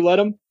scenery, when you let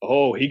him,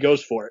 he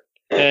goes for it.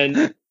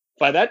 And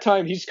by that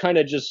time, he's kind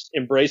of just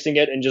embracing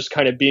it and just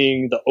kind of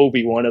being the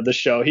Obi-Wan of the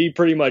show. He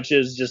pretty much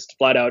is just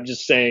flat out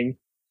just saying,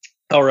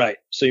 all right,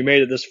 so you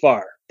made it this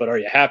far, but are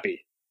you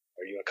happy?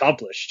 Are you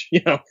accomplished?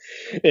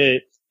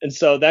 And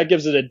so that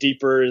gives it a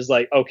deeper, is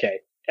like, okay,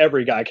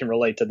 every guy can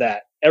relate to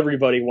that.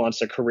 Everybody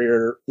wants a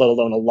career, let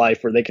alone a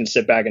life where they can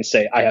sit back and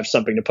say, I have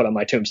something to put on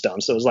my tombstone.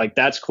 So it was like,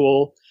 that's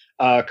cool.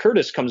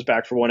 Curtis comes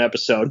back for one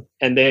episode,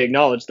 and they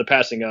acknowledge the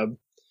passing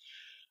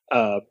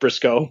of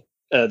Briscoe,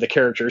 the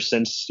character,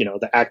 since,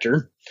 the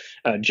actor,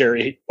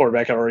 Jerry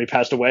Orbach, had already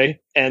passed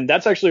away. And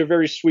that's actually a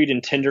very sweet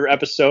and tender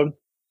episode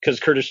because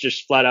Curtis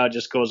just flat out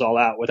just goes all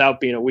out without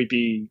being a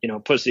weepy,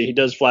 pussy. He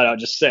does flat out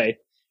just say,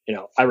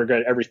 I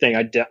regret everything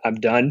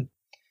I've done.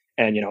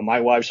 And,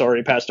 my wife's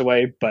already passed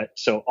away, but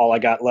so all I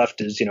got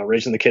left is,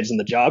 raising the kids and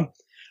the job.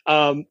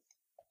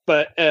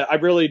 But I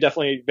really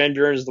definitely, Van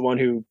Buren is the one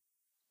who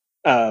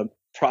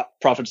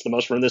profits the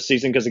most from this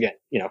season because, again,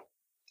 you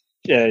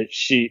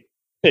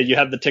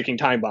have the ticking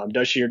time bomb.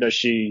 Does she or does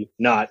she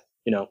not,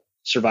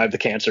 survive the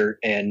cancer?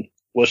 And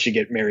will she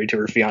get married to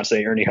her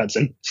fiance, Ernie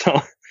Hudson?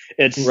 So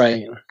it's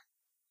right.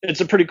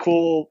 It's a pretty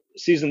cool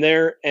season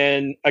there.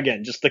 And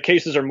again, just the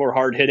cases are more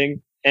hard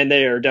hitting, and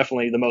they are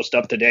definitely the most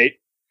up to date,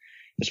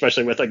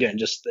 especially with, again,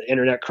 just the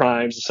internet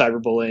crimes, the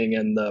cyberbullying,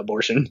 and the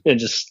abortion. And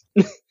just,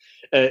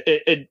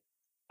 I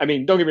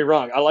mean, don't get me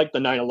wrong. I like the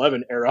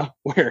 9/11 era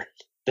where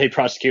they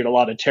prosecute a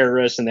lot of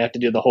terrorists and they have to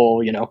do the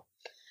whole,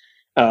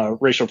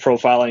 racial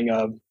profiling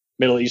of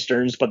Middle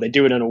Easterns, but they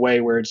do it in a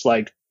way where it's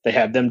like they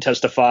have them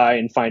testify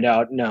and find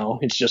out, no,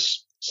 it's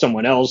just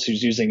someone else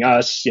who's using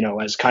us,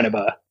 as kind of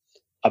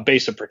a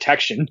base of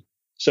protection,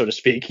 so to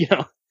speak,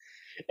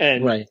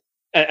 and right.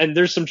 And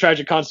there's some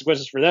tragic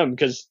consequences for them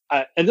because,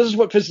 and this is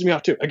what pisses me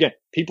off too. Again,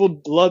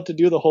 people love to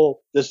do the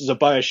whole, this is a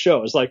biased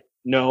show. It's like,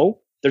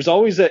 no, there's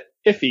always a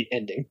iffy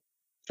ending.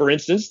 for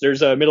instance,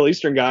 there's a Middle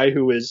Eastern guy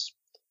who is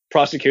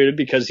prosecuted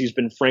because he's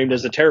been framed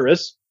as a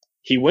terrorist.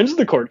 He wins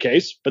the court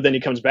case, but then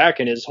he comes back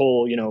and his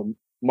whole,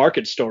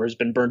 market store has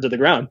been burned to the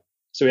ground.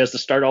 So he has to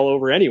start all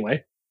over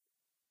anyway.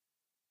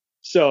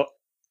 So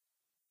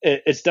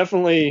it's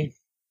definitely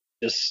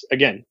just,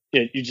 again,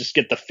 you just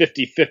get the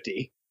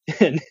 50-50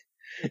 and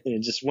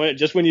just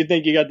when you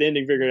think you got the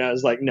ending figured out,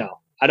 it's like, no,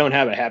 I don't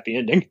have a happy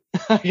ending.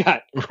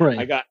 I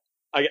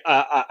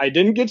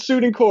didn't get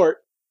sued in court,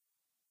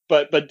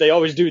 but they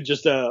always do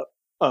just a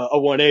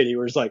 180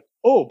 where it's like,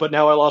 oh, but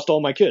now I lost all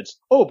my kids.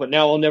 Oh, but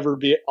now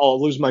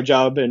I'll lose my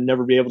job and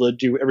never be able to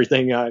do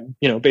everything I,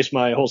 base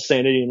my whole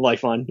sanity and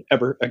life on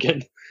ever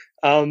again.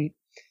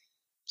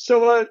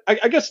 So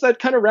I guess that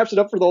kind of wraps it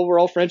up for the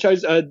overall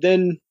franchise.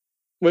 Then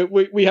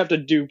we have to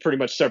do pretty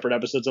much separate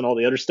episodes on all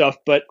the other stuff.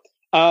 But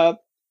out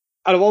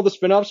of all the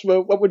spinoffs,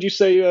 what would you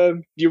say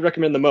do you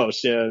recommend the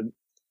most?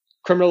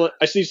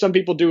 I see some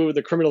people do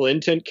the Criminal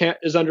Intent camp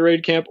is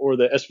underrated camp, or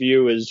the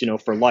SVU is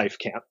for life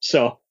camp.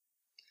 So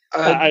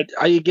I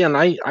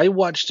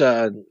watched.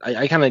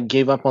 I kind of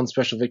gave up on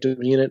Special Victim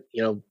Unit,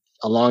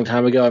 a long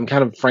time ago. I'm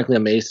kind of frankly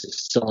amazed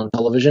it's still on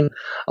television.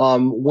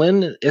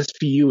 When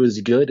SVU is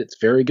good, it's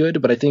very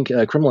good, but I think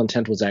Criminal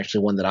Intent was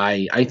actually one that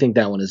I think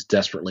that one is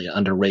desperately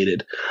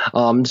underrated.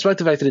 Despite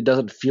the fact that it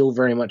doesn't feel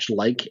very much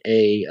like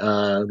a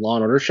Law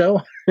and Order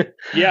show.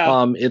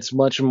 Yeah. It's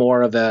much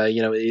more of a,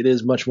 it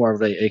is much more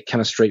of a kind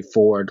of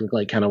straightforward,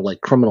 kind of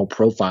like criminal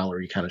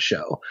profiler-y kind of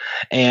show.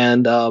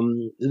 And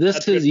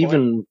this is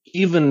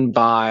even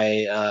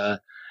by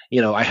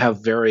I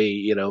have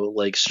very,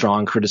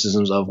 strong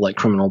criticisms of like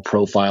criminal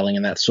profiling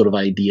and that sort of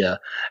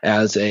idea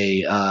as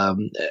a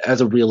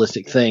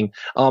realistic thing.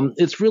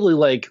 It's really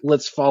like,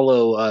 let's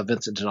follow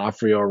Vincent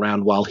D'Onofrio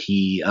around while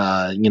he,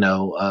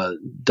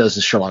 does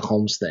the Sherlock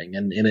Holmes thing.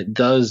 And it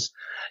does,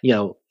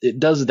 it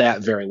does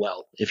that very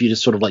well. If you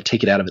just sort of like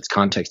take it out of its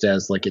context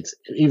as like it's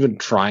even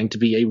trying to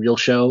be a real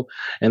show.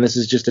 And this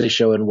is just a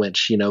show in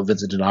which,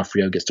 Vincent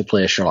D'Onofrio gets to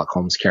play a Sherlock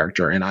Holmes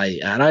character. And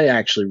I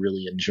actually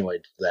really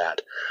enjoyed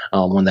that,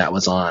 when that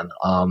was on.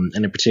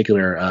 And in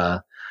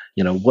particular,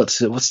 what's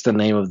the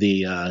name of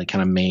the,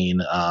 kind of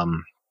main,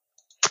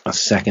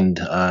 second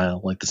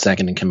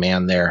in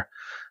command there?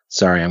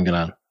 Sorry, I'm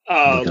going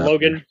to.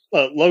 Logan.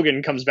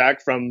 Logan comes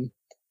back from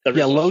the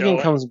original Logan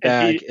show, comes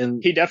back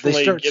and he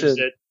definitely gives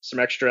it some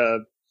extra.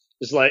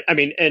 It's like,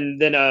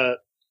 and then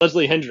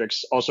Leslie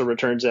Hendricks also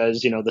returns as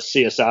the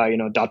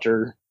CSI,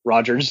 Dr.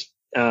 Rogers,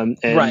 and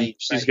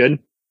she's good.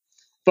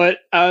 But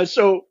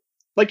so,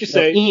 like you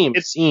say,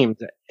 Eames,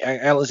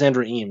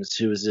 Alexandra Eames,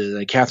 who is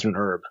Catherine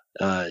Erb,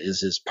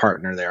 is his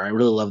partner there. I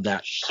really love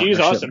that. She's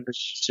awesome.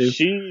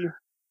 She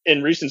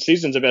in recent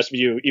seasons of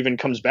SVU even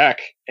comes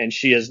back, and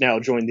she has now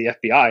joined the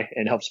FBI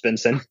and helps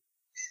Benson.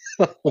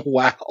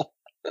 Wow.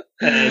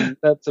 And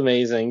that's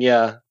amazing.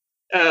 Yeah.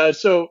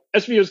 So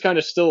SVU is kind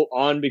of still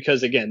on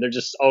because, again, they're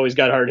just always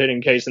got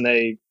hard-hitting case, and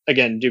they,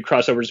 again, do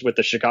crossovers with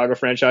the Chicago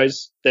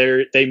franchise.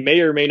 They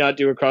may or may not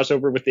do a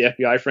crossover with the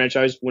FBI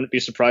franchise. Wouldn't be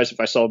surprised if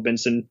I saw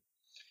Benson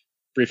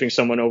briefing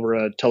someone over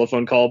a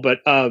telephone call. But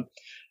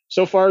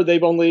so far,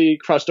 they've only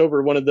crossed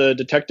over one of the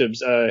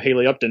detectives,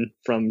 Haley Upton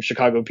from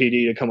Chicago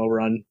PD, to come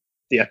over on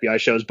the FBI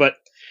shows. But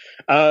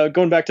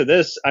going back to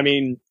this,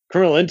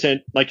 Criminal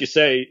Intent, like you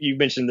say, you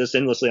mentioned this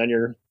endlessly on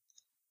your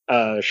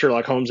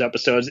Sherlock Holmes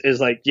episodes, is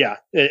like, yeah,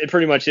 it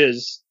pretty much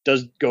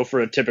does go for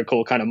a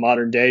typical kind of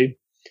modern day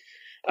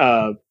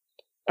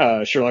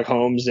Sherlock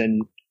Holmes,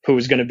 and who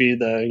is going to be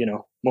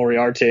the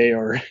Moriarty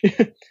or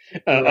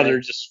other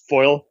just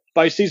foil.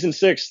 By season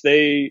 6,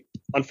 they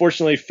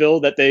unfortunately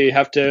feel that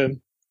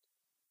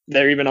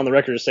they're even on the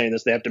record as saying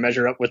this, they have to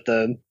measure up with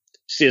the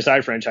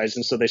CSI franchise,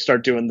 and so they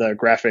start doing the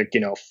graphic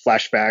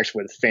flashbacks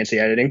with fancy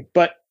editing,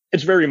 but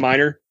it's very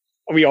minor.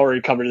 We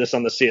already covered this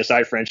on the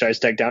CSI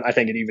franchise takedown. I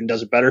think it even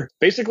does it better.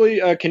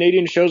 Basically,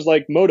 Canadian shows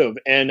like Motive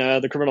and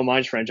the Criminal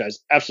Minds franchise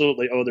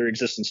absolutely owe their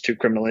existence to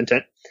Criminal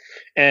Intent.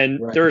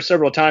 And there are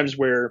several times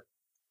where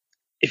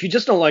if you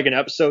just don't like an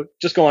episode,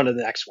 just go on to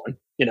the next one.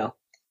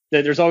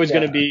 There's always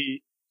going to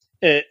be,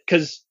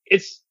 because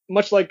it's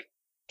much like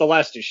the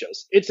last two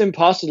shows. It's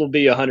impossible to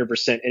be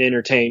 100% and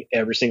entertain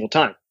every single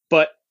time.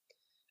 But,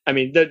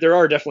 there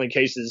are definitely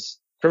cases.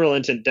 Criminal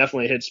Intent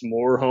definitely hits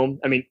more home.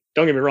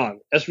 Don't get me wrong.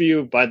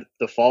 SVU by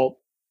default,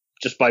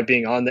 just by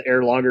being on the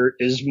air longer,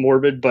 is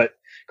morbid, but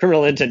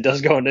Criminal Intent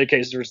does go into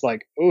cases where it's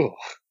like, ooh,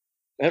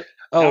 now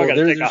I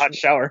gotta take a hot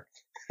shower.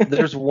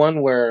 There's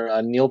one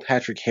where Neil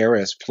Patrick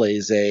Harris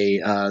plays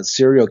a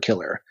serial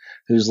killer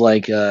who's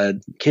like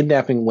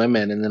kidnapping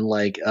women and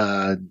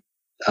then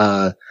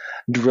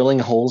drilling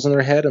holes in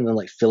their head and then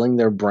like filling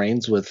their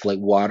brains with like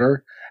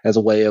water as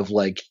a way of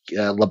like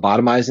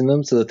lobotomizing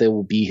them so that they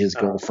will be his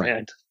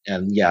girlfriend.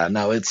 And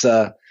it's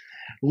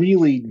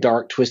really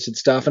dark, twisted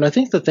stuff. And I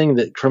think the thing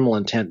that Criminal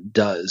Intent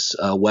does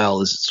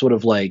well is it sort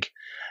of like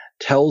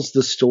tells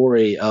the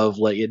story of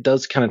like, it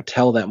does kind of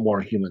tell that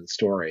more human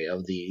story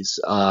of these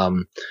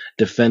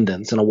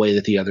defendants in a way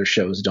that the other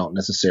shows don't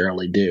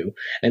necessarily do.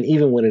 And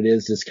even when it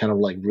is this kind of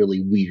like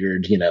really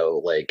weird,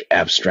 like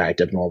abstract,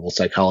 abnormal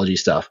psychology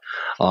stuff,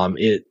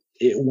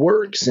 it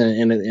works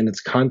in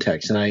its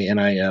context, and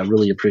I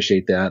really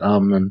appreciate that.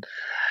 And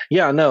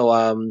yeah, no,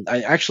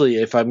 I actually,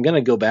 if I'm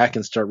gonna go back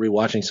and start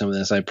rewatching some of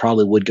this, I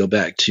probably would go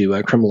back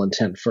to Criminal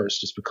Intent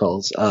first, just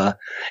because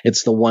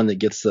it's the one that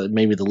gets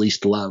maybe the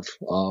least love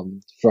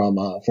from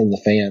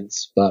the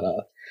fans. But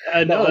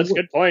no, that's a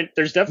good point.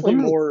 There's definitely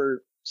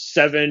more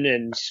Seven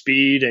and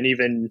Speed and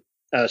even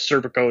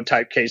Serpico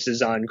type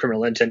cases on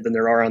Criminal Intent than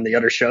there are on the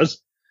other shows.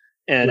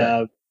 And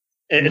Right.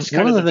 it's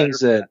kind of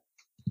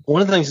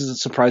one of the things that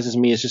surprises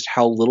me is just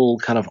how little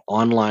kind of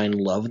online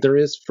love there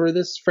is for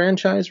this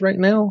franchise right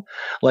now.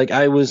 Like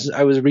I was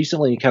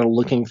recently kind of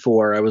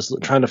I was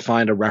trying to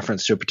find a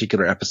reference to a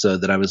particular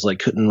episode that I was like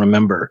couldn't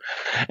remember,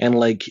 and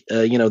like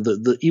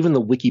the even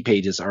the wiki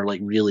pages are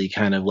like really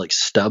kind of like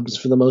stubs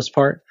for the most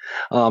part.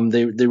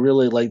 They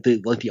really like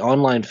the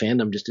online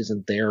fandom just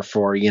isn't there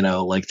for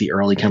like the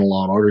early kind of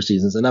Law and Order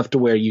seasons enough to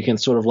where you can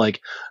sort of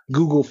like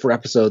Google for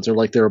episodes, or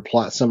like there are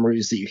plot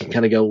summaries that you can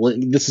kind of go, well,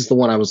 this is the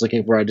one I was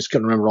looking for. I just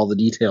couldn't remember all the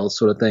details,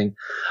 sort of thing.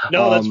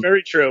 No, that's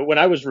very true. When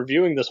I was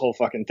reviewing this whole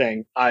fucking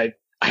thing, I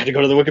had to go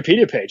to the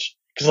Wikipedia page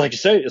because, like you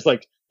say, it's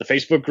like the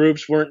Facebook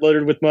groups weren't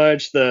littered with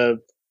much.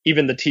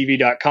 Even the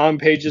TV.com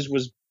pages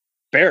was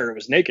bare. It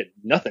was naked,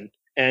 nothing.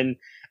 And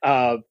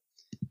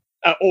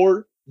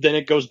or then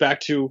it goes back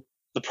to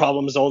the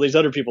problems all these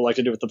other people like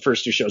to do with the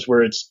first two shows,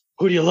 where it's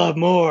who do you love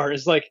more?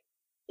 It's like,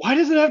 why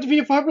does it have to be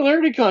a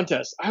popularity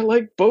contest? I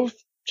like both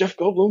Jeff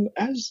Goldblum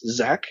as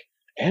Zach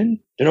and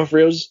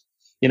D'Onofrio's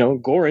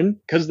Goran,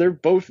 because they're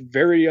both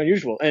very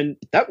unusual. And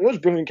that was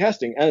brilliant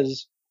casting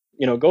as,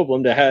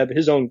 Goldblum to have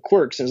his own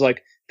quirks. And it's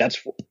like,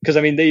 that's because,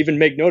 they even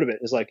make note of it.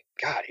 It's like,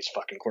 God, he's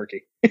fucking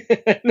quirky.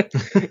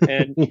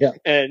 and, Yeah.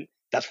 and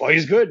that's why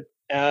he's good.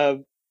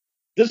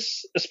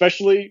 This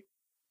especially,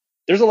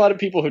 there's a lot of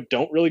people who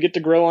don't really get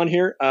to grow on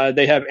here.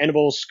 They have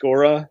Annabelle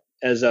Scora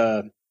as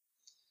a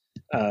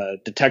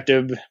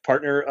detective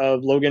partner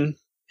of Logan.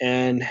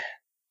 And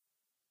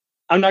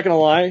I'm not going to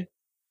lie,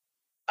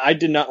 I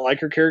did not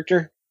like her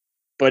character,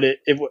 but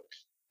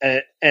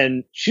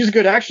and she's a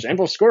good actress.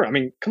 Annabelle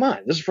Scora. Come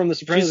on, this is from The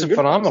Sopranos. She's a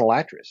phenomenal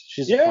actress.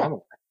 She's a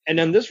phenomenal. And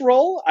in this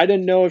role, I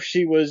didn't know if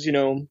she was,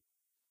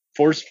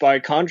 forced by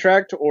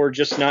contract or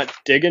just not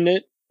digging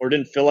it, or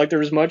didn't feel like there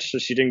was much, so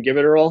she didn't give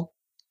it her all,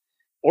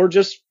 or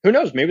just who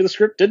knows? Maybe the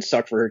script did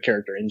suck for her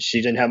character and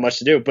she didn't have much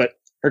to do. But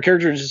her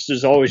character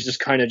is always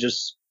just kind of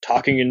just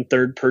talking in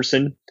third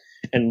person,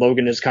 and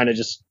Logan is kind of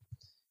just.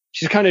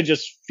 She's kind of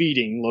just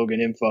feeding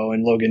Logan info,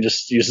 and Logan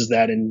just uses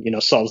that and,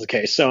 solves the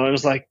case. So I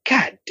was like,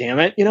 God damn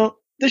it.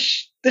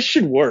 This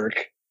should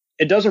work.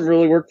 It doesn't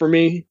really work for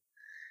me.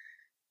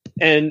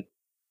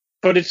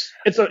 But it's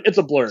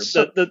a blur.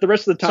 So, the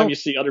rest of the time you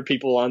see other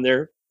people on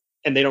there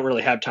and they don't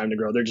really have time to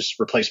grow. They're just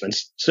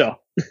replacements. So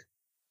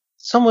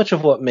much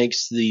of what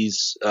makes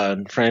these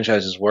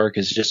franchises work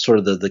is just sort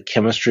of the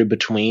chemistry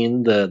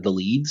between the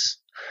leads.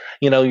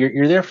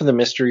 You're there for the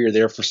mystery, you're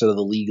there for sort of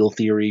the legal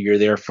theory, you're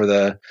there for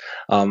the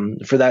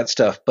for that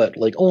stuff, but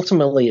like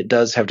ultimately it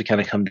does have to kind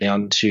of come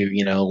down to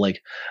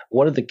like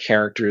what are the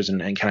characters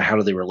and kind of how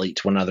do they relate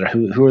to one another,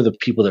 who are the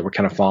people that we're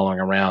kind of following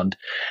around.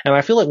 And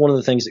I feel like one of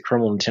the things that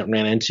Criminal Intent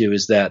ran into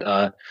is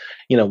that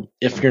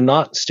if you're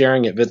not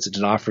staring at Vincent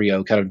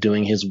D'Onofrio kind of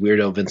doing his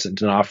weirdo Vincent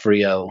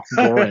D'Onofrio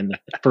Goran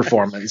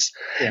performance,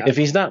 if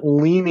he's not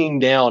leaning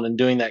down and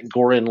doing that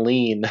Goran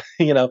lean,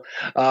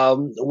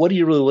 what are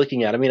you really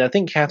looking at? I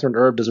think Catherine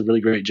Erb does a really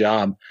great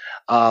job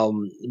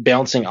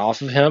bouncing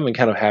off of him and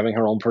kind of having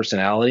her own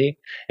personality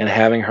and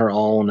having her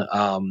own,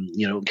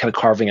 kind of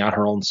carving out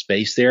her own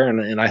space there.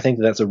 And I think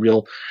that's a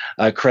real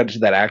credit to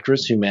that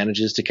actress who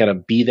manages to kind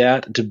of be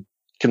that, to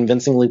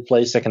convincingly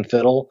play second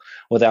fiddle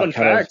without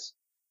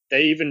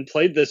they even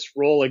played this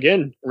role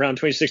again around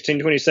 2016,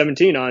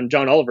 2017 on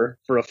John Oliver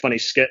for a funny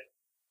skit.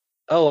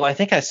 Oh, I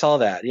think I saw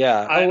that.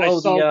 Yeah. I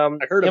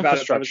heard about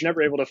it, but I was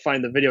never able to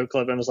find the video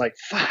clip. And I was like,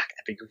 fuck, that'd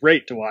be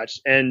great to watch.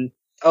 And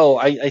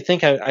I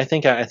think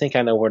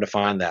I know where to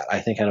find that. I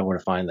think I know where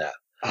to find that.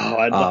 Oh,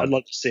 I'd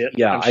love to see it.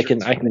 Yeah, I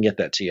can get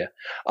that to you.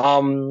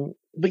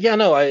 But yeah,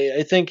 no,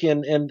 I think,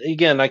 and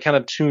again, I kind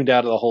of tuned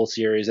out of the whole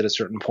series at a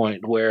certain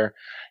point where,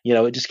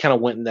 it just kind of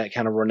went in that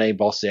kind of Renee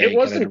Balsay. It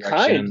wasn't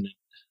kind.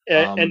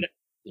 And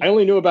I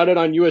only knew about it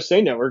on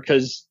USA Network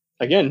because,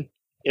 again,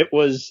 it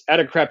was at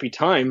a crappy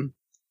time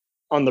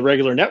on the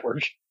regular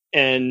network.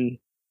 And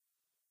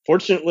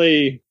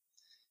fortunately,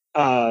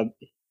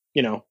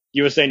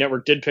 USA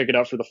Network did pick it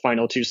up for the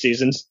final 2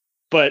 seasons.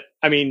 But,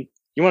 you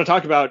want to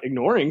talk about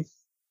ignoring?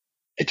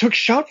 It took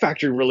Shout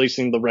Factory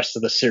releasing the rest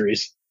of the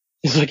series.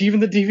 It's like even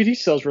the DVD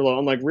sales were low.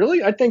 I'm like,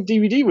 really? I think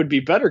DVD would be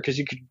better because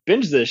you could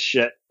binge this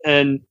shit.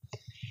 And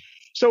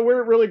so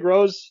where it really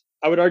grows,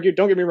 I would argue,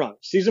 don't get me wrong,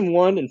 season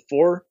 1 and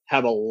 4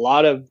 have a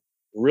lot of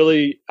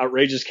really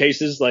outrageous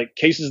cases, like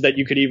cases that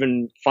you could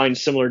even find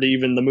similar to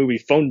even the movie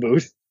Phone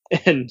Booth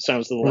and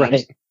Sounds of the Lambs.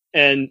 Right.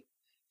 And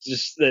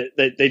just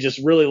they just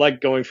really like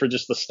going for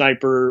just the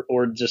sniper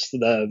or just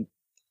the.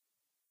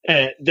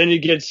 And then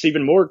it gets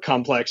even more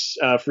complex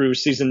through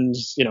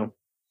seasons,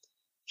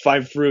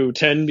 5 through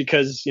 10,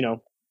 because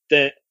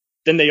then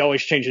they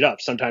always change it up.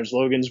 Sometimes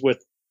Logan's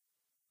with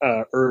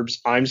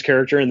Herb's Imes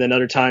character, and then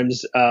other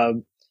times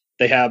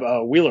they have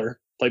Wheeler,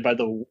 played by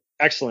the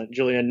excellent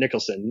Julianne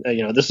Nicholson.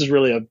 This is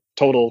really a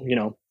total,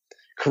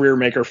 career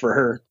maker for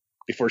her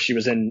before she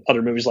was in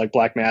other movies like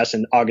Black Mass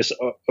and August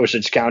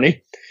Osage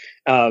County.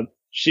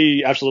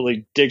 She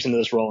absolutely digs into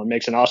this role and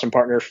makes an awesome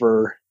partner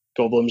for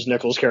Goldblum's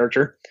Nichols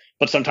character.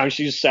 But sometimes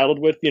she's saddled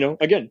with,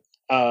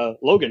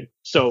 Logan.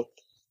 So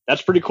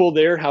that's pretty cool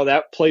there, how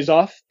that plays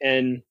off.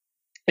 And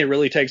it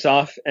really takes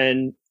off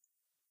and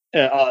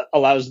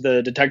allows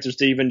the detectives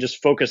to even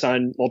just focus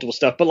on multiple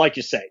stuff. But like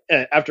you say,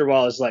 after a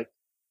while, it's like,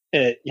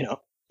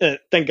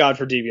 thank God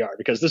for DVR,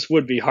 because this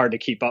would be hard to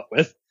keep up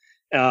with.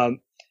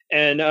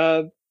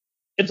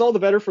 It's all the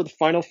better for the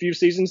final few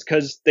seasons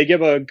because they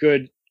give a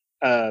good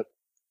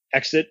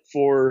exit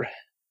for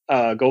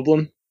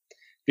Goldblum,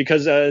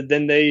 because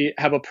then they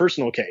have a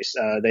personal case.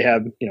 They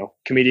have,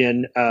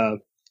 comedian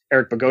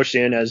Eric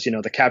Bogosian as,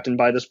 the captain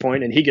by this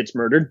point, and he gets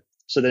murdered.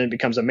 So then it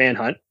becomes a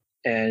manhunt,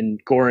 and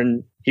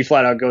Goran, he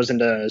flat out goes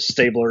into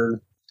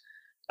Stabler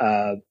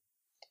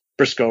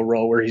Briscoe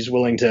role where he's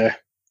willing to,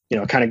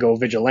 kind of go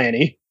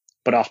vigilante,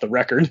 but off the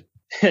record,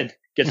 and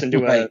gets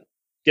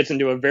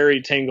into a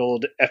very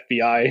tangled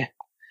FBI,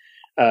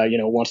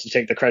 wants to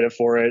take the credit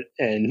for it.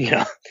 And,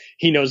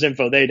 he knows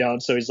info they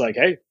don't. So he's like,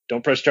 hey,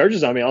 don't press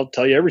charges on me. I'll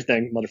tell you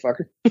everything,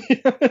 motherfucker.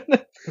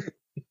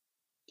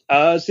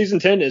 Season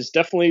 10 is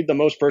definitely the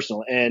most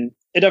personal, and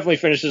it definitely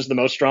finishes the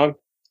most strong.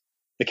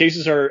 The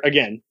cases are,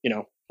 again,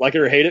 like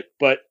it or hate it,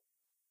 but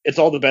it's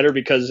all the better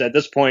because at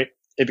this point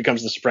it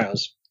becomes The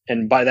Sopranos.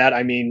 And by that,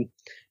 I mean,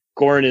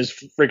 Goran is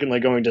frequently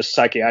going to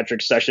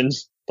psychiatric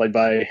sessions, played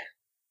by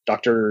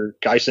Dr.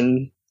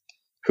 Geisen,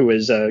 who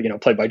is,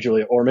 played by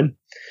Julia Ormond.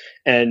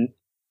 And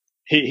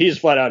he's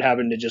flat out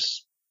having to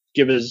just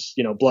give his,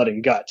 blood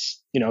and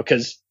guts,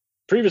 because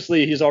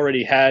previously he's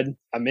already had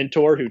a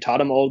mentor who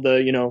taught him all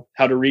the,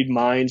 how to read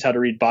minds, how to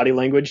read body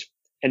language.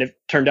 And it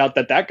turned out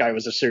that guy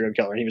was a serial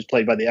killer, and he was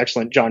played by the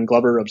excellent John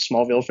Glover of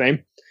Smallville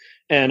fame.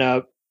 And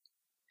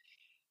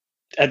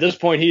at this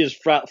point, he is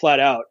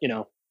flat out,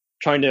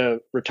 trying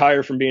to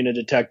retire from being a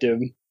detective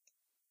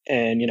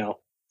and,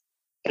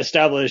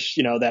 establish,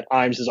 that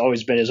Imes has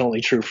always been his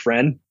only true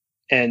friend.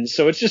 And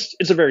so it's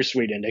a very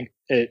sweet ending.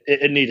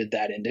 It needed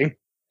that ending,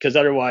 because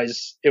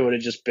otherwise it would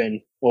have just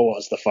been, what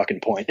was the fucking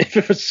point if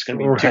it was going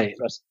to be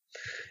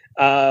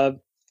right.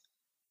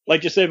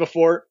 Like you said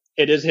before,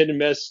 it is hit and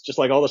miss, just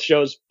like all the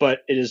shows, but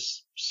it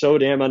is so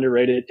damn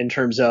underrated in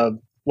terms of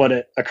what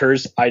it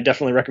occurs. I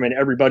definitely recommend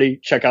everybody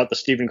check out the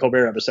Stephen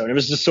Colbert episode. It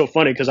was just so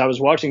funny because I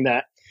was watching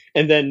that,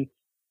 and then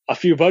a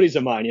few buddies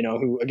of mine,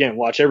 who again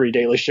watch every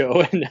Daily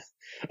Show and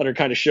other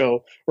kind of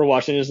show, were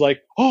watching, is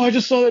like, oh, I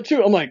just saw that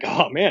too. I'm like,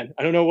 oh man,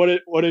 I don't know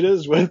what it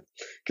is with,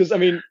 because I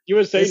mean,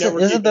 USA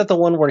Network. Isn't that the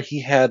one where he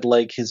had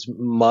like his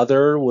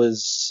mother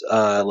was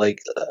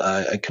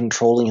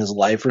controlling his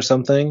life or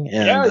something?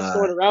 And, yeah, he's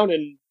going around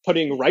and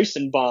putting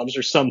ricin bombs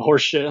or some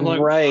horse shit. I'm like,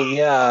 right,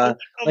 yeah.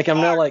 Like I'm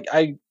now like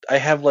I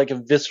have like a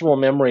visceral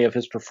memory of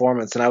his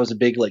performance, and I was a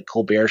big like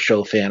Colbert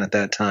Show fan at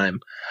that time.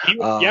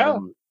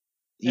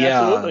 Yeah,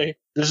 absolutely.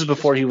 This is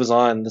before he was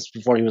on.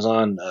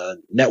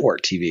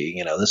 Network TV.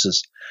 This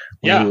is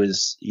when he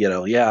was.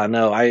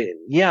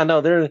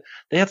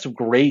 They had some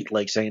great,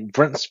 like saying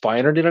Brent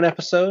Spiner did an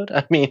episode.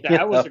 I mean,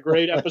 that was a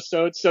great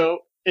episode. So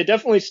it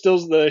definitely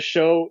stills the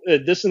show.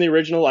 This and the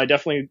original, I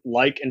definitely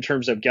like in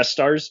terms of guest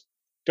stars.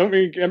 Don't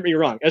get me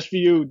wrong.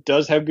 SVU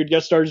does have good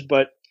guest stars,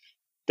 but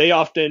they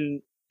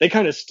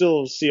kind of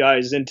still see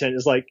I's intent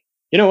is like,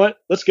 you know what?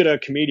 Let's get a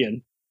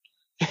comedian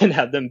and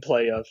have them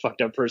play a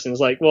fucked up person.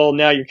 It's like, well,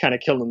 now you're kind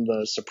of killing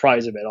the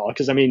surprise of it all.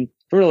 Because I mean,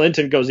 Criminal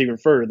Intent goes even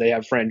further. They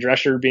have Fran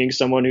Drescher being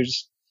someone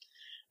who's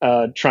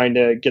trying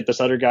to get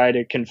this other guy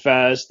to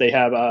confess. They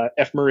have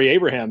F. Murray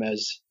Abraham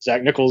as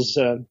Zach Nichols,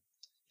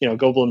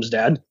 Goldblum's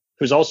dad,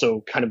 who's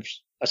also kind of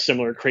a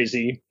similar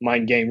crazy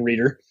mind game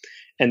reader.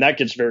 And that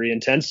gets very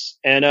intense.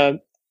 And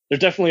there's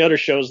definitely other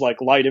shows like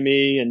Lie to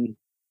Me and,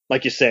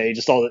 like you say,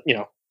 just all the,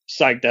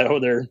 psych that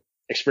their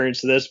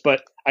experience to this.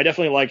 But I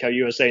definitely like how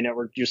USA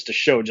Network used to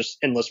show just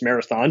endless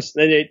marathons.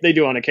 They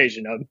do on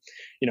occasion of,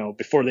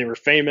 before they were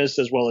famous,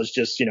 as well as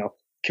just,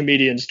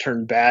 comedians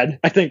turned bad,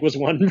 I think was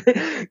one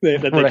that they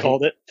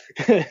called it.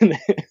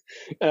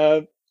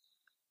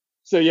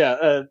 So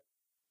yeah,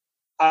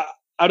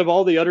 out of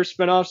all the other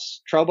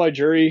spinoffs, Trial by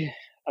Jury,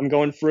 I'm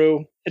going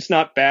through. It's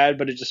not bad,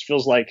 but it just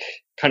feels like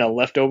kind of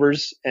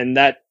leftovers, and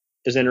that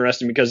is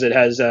interesting because it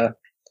has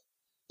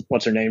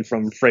what's her name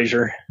from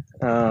Frasier,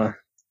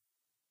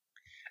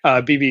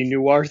 BB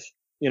Newirth,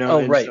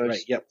 right, so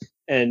yep.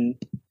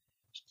 And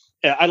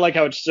I like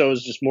how it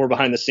shows just more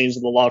behind the scenes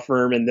of the law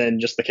firm and then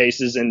just the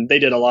cases, and they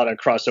did a lot of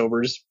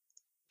crossovers,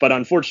 but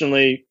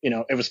unfortunately,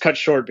 it was cut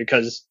short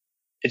because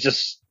it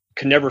just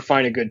could never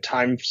find a good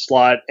time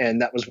slot,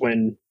 and that was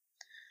when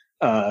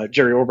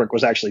Jerry Orbach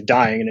was actually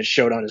dying, and it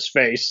showed on his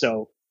face.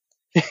 So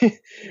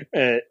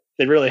they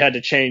really had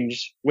to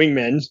change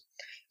wingmen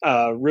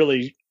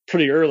really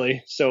pretty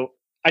early. So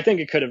I think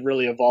it could have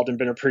really evolved and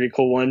been a pretty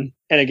cool one.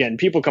 And again,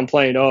 people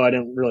complain, oh, I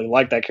didn't really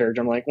like that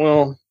character. I'm like,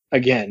 well,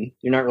 again,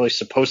 you're not really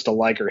supposed to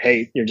like or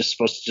hate. You're just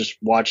supposed to just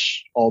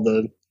watch all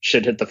the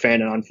shit hit the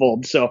fan and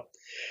unfold. So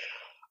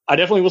I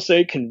definitely will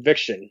say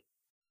Conviction.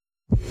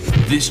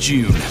 This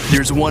June,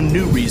 there's one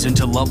new reason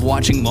to love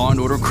watching Law &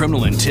 Order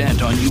Criminal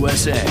Intent on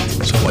USA.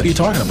 So what are you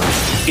talking about?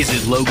 Is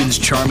it Logan's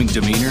charming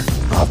demeanor?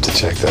 I'll have to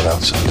check that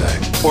out someday.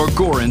 Or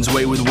Goran's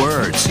way with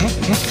words?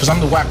 Because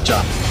I'm the whack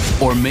job.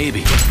 Or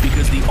maybe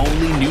because the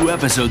only new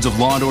episodes of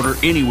Law & Order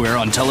anywhere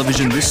on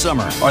television this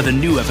summer are the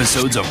new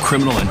episodes of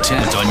Criminal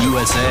Intent on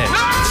USA.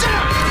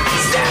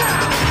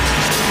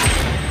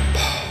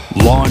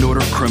 Law &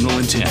 Order Criminal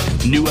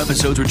Intent. New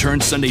episodes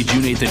return Sunday,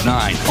 June 8th at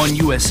 9 on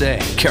USA.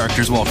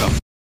 Characters welcome.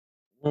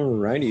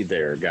 Alrighty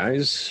there,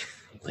 guys.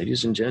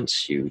 Ladies and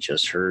gents, you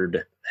just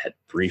heard that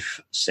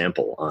brief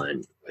sample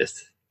on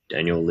with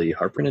Daniel Lee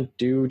Harper, and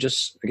do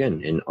just,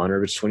 again, in honor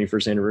of its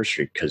 21st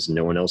anniversary, because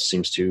no one else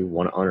seems to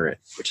want to honor it,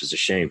 which is a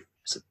shame.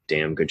 It's a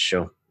damn good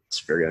show. It's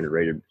very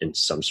underrated in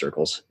some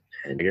circles.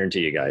 And I guarantee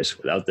you guys,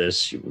 without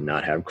this, you would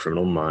not have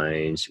Criminal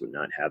Minds, you would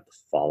not have The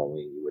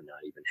Following, you would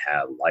not even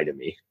have Lie to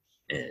Me,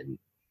 and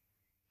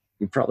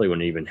you probably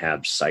wouldn't even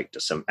have Psych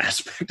to some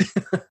aspect.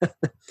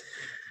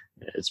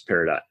 It's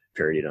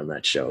parodied on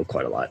that show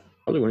quite a lot.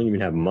 Probably wouldn't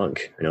even have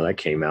Monk. I know that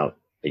came out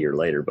a year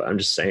later, but I'm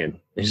just saying,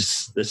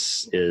 this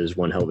is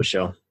one hell of a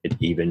show. It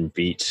even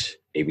beat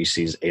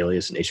ABC's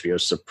Alias and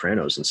HBO's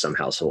Sopranos in some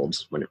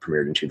households when it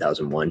premiered in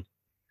 2001. It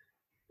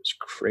was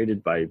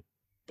created by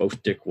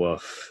both Dick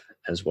Wolf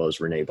as well as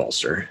Renee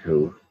Balser,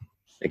 who,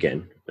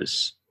 again,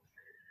 was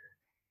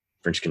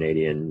a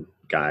French-Canadian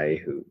guy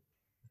who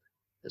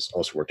has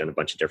also worked on a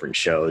bunch of different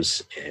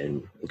shows,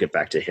 and we'll get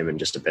back to him in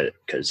just a bit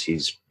because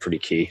he's pretty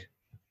key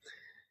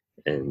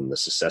in the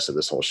success of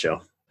this whole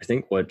show. I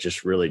think what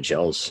just really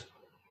gels,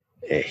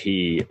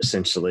 he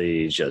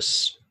essentially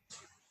just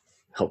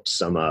helped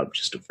sum up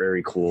just a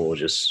very cool,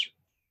 just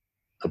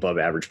above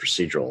average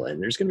procedural.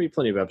 And there's going to be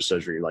plenty of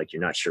episodes where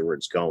you're not sure where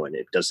it's going.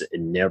 It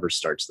never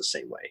starts the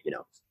same way.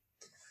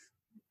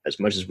 As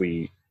much as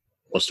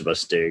most of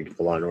us dig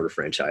the Law and Order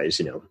franchise,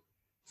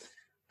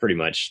 pretty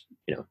much,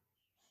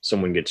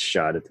 someone gets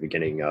shot at the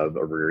beginning of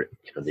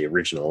the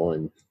original,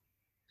 and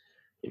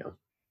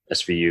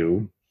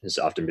SVU has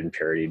often been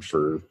parodied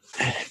for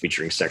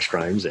featuring sex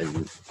crimes,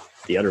 and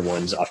the other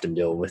ones often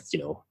deal with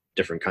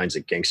different kinds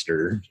of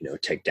gangster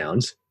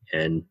takedowns.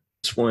 And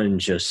this one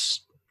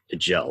just it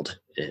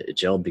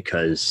gelled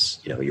because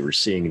you were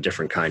seeing a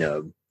different kind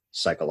of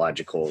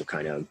psychological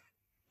kind of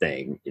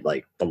thing.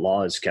 Like, the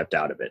law is kept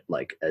out of it,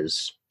 like,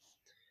 as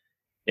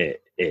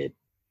it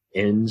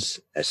ends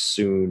as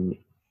soon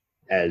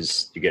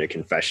as you get a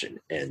confession,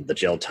 and the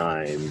jail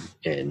time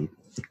and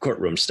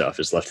courtroom stuff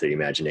is left to the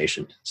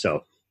imagination.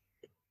 So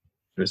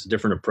it was a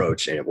different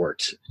approach, and it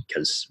worked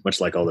because,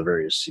 much like all the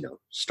various,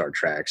 Star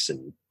Treks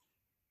and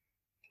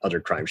other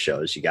crime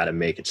shows, you got to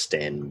make it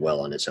stand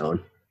well on its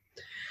own.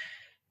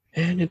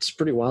 And it's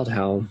pretty wild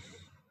how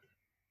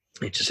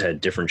it just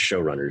had different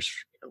showrunners.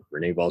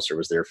 Renee Balser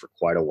was there for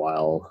quite a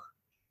while.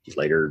 He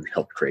later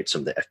helped create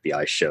some of the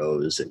FBI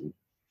shows and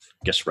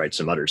write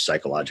some other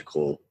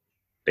psychological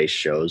based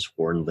shows.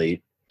 Warren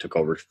Leet took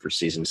over for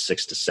season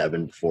 6 to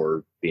 7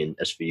 before being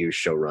SVU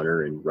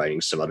showrunner and writing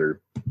some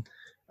other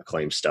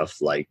acclaimed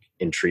stuff like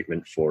In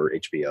Treatment for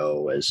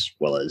HBO, as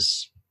well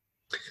as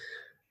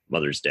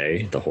Mother's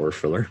Day, the horror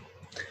thriller.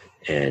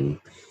 And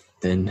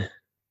then,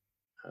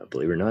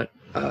 believe it or not,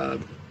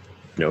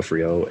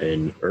 D'Onofrio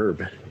and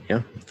Herb,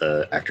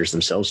 the actors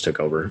themselves took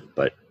over.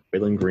 But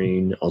Waylon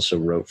Green also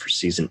wrote for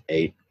season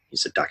 8.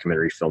 He's a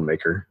documentary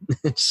filmmaker,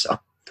 so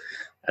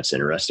that's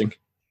interesting.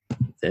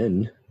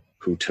 Then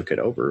who took it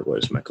over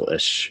was Michael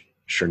S.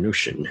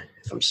 Chernushin,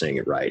 if I'm saying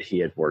it right. He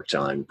had worked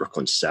on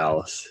Brooklyn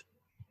South,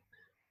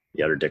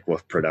 the other Dick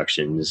Wolf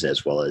productions,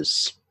 as well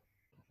as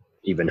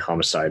even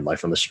Homicide,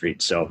 Life on the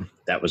Street. So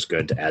that was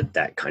good to add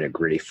that kind of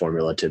gritty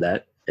formula to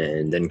that.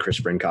 And then Chris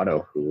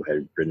Brancato, who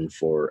had written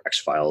for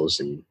X-Files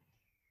and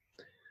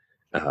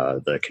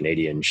the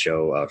Canadian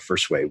show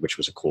First Wave, which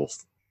was a cool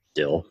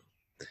deal,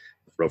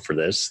 wrote for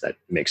this. That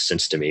makes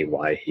sense to me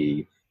why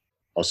he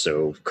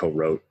also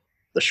co-wrote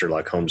the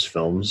Sherlock Holmes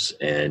films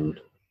and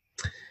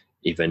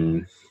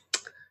even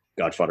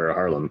Godfather of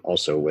Harlem,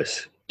 also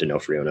with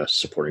D'Onofrio in a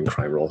supporting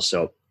crime role.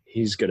 So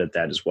he's good at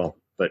that as well.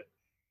 But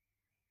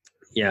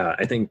yeah,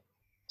 I think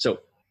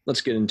so.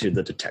 Let's get into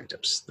the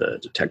detectives. The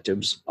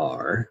detectives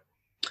are,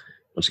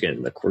 once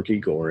again, the quirky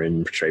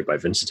Goran, portrayed by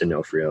Vincent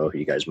D'Onofrio, who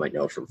you guys might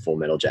know from Full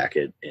Metal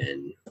Jacket,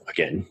 and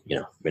again,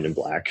 Men in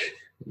Black.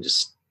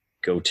 Just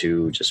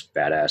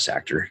badass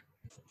actor.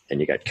 And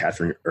you got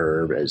Catherine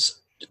Erb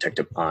as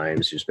Detective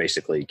Imes, who's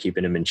basically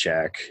keeping him in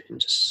check, and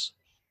just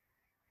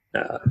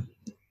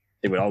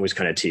they would always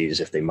kind of tease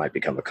if they might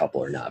become a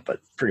couple or not, but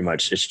pretty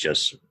much it's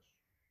just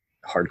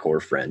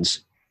hardcore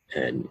friends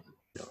and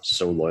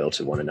so loyal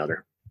to one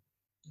another.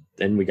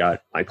 Then we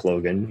got Mike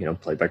Logan,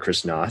 played by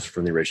Chris Noth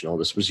from the original.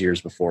 This was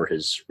years before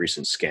his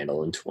recent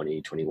scandal in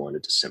 2021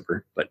 of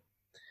December. But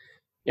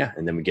yeah,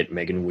 and then we get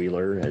Megan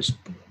Wheeler as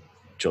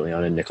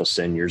Juliana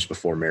Nicholson, years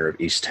before Mayor of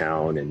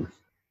Easttown and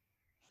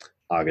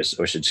August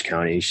Osage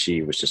County.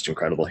 She was just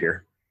incredible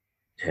here.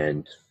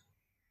 And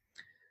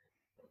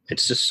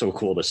it's just so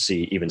cool to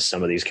see even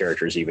some of these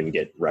characters even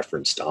get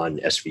referenced on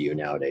SVU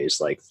nowadays.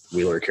 Like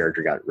Wheeler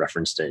character got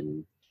referenced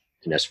in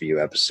an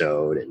SVU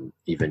episode, and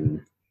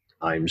even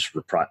Imes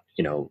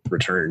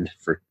returned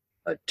for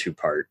a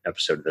 2-part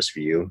episode of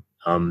SVU.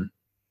 And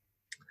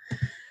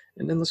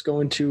then let's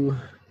go into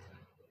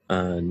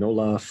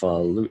Nola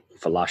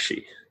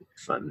Falashi,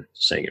 if I'm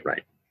saying it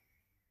right,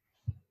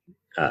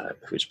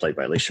 who's played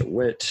by Alicia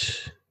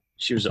Witt.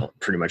 She was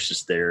pretty much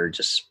just there,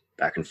 just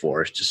back and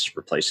forth, just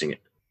replacing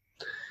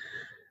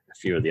a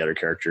few of the other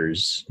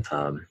characters.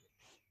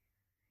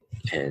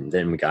 And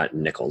then we got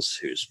Nichols,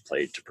 who's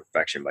played to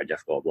perfection by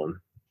Jeff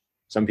Goldblum.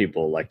 Some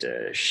people like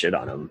to shit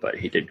on him, but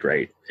he did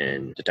great.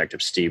 And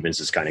Detective Stevens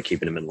is kind of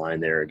keeping him in line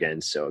there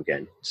again. So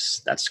again,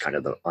 that's kind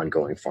of the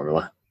ongoing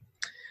formula.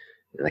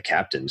 And the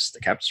captain's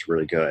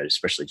really good,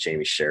 especially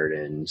Jamie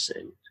Sheridan's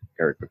and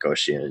Eric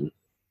Bogosian,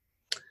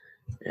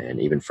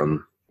 and even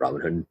from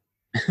Robin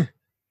Hood,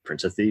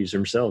 Prince of Thieves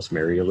themselves,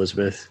 Mary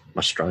Elizabeth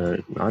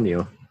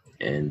Mastrano.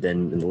 And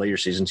then in the later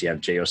seasons, you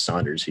have J.O.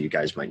 Saunders, who you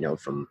guys might know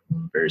from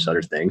various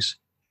other things,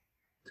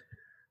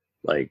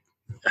 like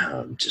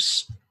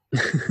just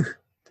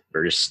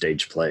various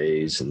stage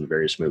plays and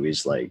various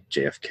movies like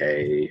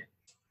JFK,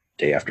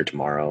 Day After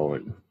Tomorrow,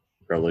 and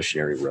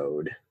Revolutionary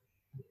Road.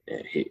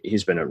 And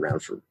he's been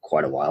around for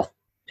quite a while,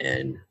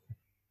 and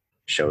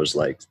shows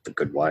like The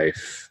Good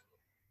Wife,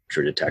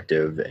 True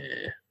Detective,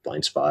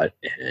 Blind Spot,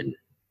 and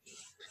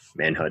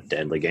Manhunt,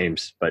 Deadly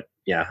Games. But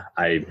yeah,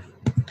 it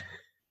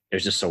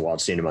was just so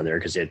wild seeing him on there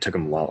because it took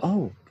him a while.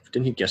 Oh,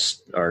 didn't he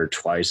guest star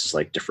twice as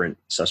like different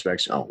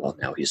suspects? Oh, well,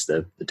 now he's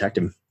the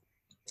detective.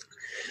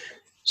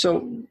 So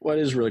what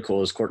is really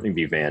cool is Courtney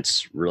B.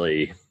 Vance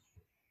really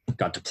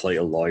got to play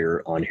a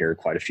lawyer on here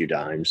quite a few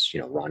times,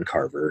 Ron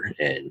Carver.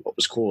 And what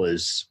was cool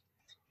is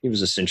he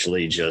was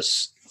essentially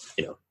just,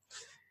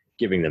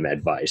 giving them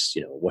advice,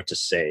 what to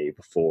say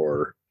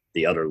before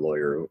the other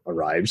lawyer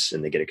arrives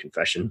and they get a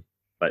confession.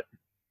 But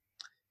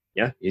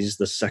yeah, he's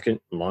the second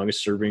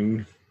longest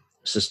serving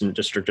assistant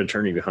district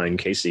attorney behind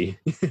Casey,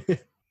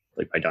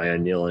 played by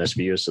Diane Neal in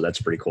SVU. So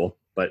that's pretty cool.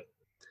 But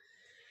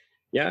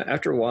yeah,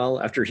 after a while,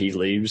 after he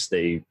leaves,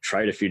 they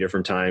tried a few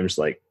different times,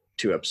 like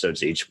 2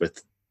 episodes each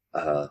with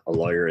a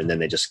lawyer, and then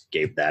they just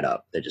gave that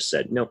up. They just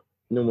said, no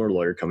more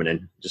lawyer coming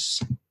in,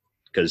 just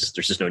because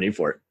there's just no need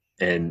for it.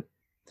 And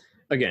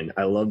again,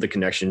 I love the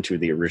connection to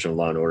the original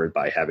Law and Order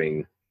by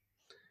having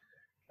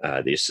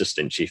the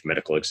assistant chief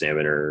medical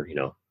examiner,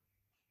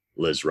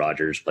 Liz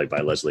Rogers, played by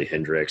Leslie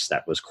Hendricks.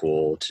 That was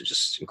cool to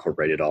just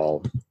incorporate it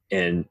all.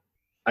 And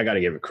I got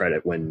to give it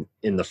credit when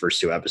in the first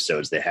 2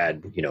 episodes they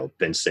had,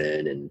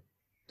 Benson and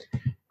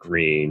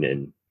Green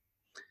and,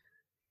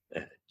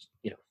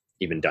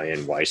 even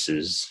Diane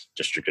Weiss's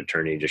district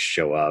attorney just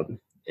show up.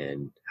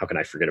 And how can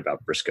I forget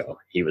about Briscoe?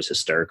 He was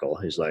hysterical.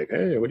 He's like,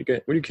 hey, what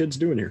are you kids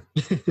doing here?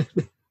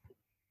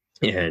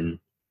 And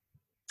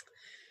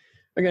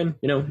again,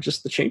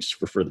 just the changes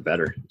were for the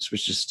better. This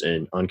was just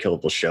an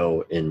unkillable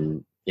show.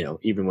 And,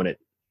 even when it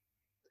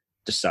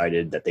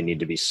decided that they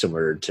need to be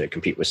similar to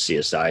compete with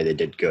CSI, they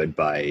did good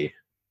by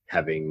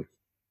having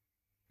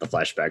the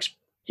flashbacks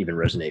even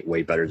resonate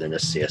way better than a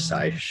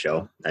CSI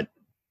show. That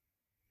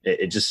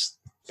it just,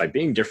 by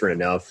being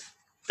different enough,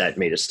 that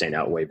made it stand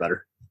out way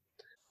better.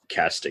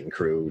 Cast and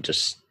crew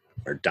just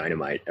are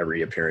dynamite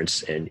every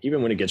appearance. And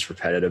even when it gets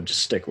repetitive,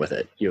 just stick with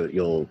it.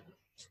 You'll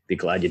be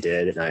glad you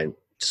did. And I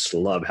just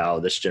love how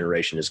this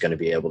generation is going to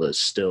be able to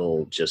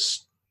still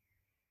just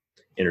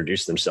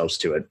introduce themselves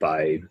to it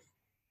by,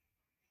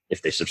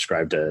 if they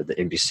subscribe to the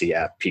NBC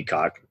app,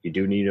 Peacock. You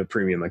do need a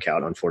premium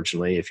account,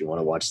 unfortunately, if you want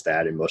to watch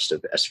that and most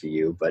of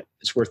SVU, but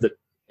it's worth it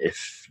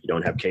if you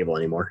don't have cable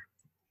anymore.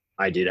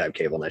 I did have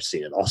cable and I've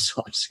seen it all,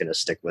 so I'm just going to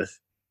stick with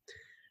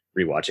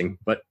rewatching.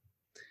 But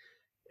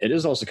it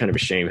is also kind of a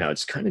shame how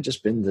it's kind of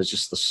just been the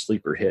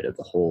sleeper hit of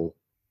the whole,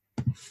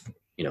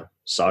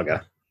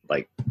 saga.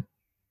 Like,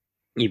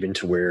 even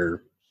to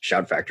where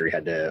Shout Factory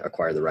had to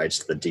acquire the rights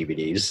to the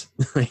DVDs.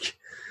 Like,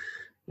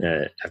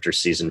 after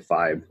season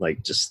 5,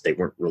 like, just they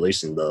weren't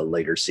releasing the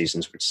later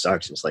seasons, which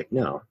sucks. And it's like,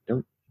 no,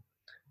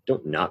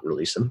 don't not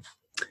release them.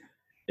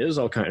 It was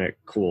all kind of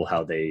cool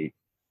how they,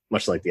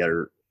 much like the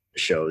other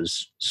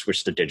shows,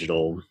 switched to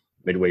digital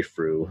midway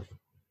through,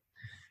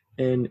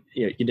 and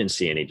you didn't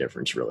see any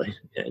difference really.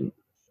 And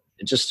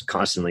it's just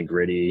constantly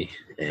gritty.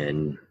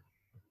 And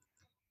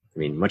I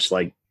mean, much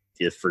like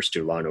the first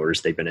 2 Law and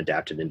Orders, they've been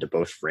adapted into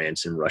both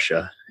France and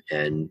Russia.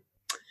 And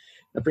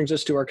that brings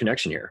us to our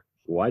connection here.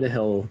 Why the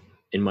hell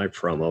in my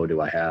promo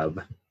do I have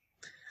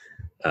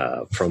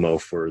promo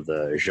for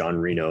the Jean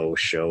Reno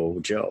show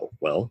Joe?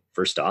 Well,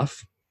 first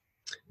off,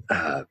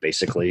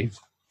 basically,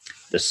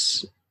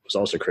 this was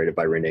also created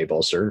by Renee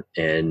Balser.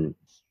 And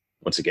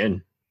once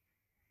again,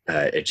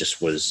 it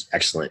just was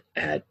excellent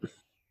at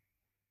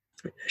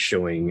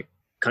showing,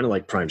 kind of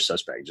like Prime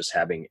Suspect, just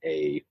having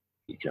a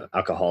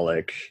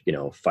alcoholic,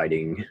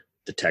 fighting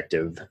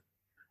detective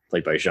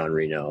played by Jean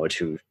Reno,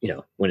 who,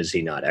 when is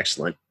he not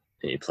excellent?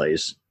 And he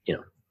plays,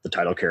 the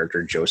title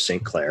character, Joe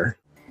St. Clair.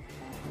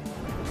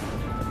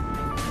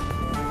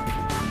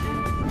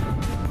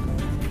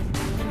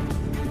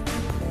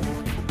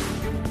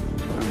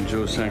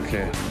 Joe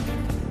Sinclair.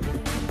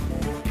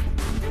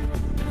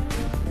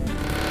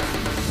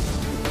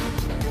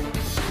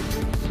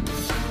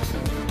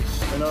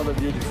 Another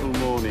beautiful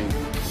morning.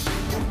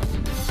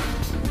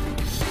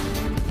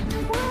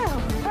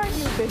 Wow, aren't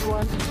you a big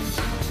one?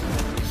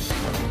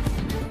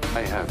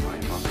 I have my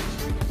moments.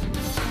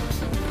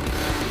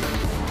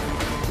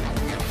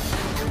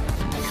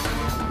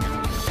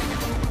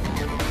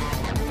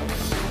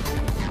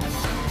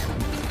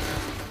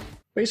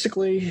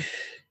 Basically,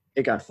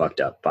 it got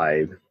fucked up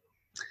by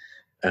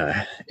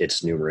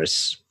its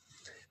numerous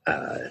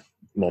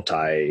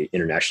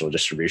multi-international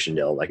distribution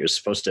deal. Like, it was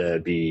supposed to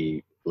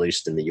be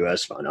released in the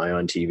US on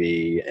Ion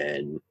TV,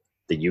 and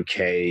the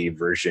UK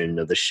version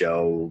of the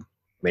show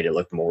made it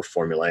look more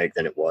formulaic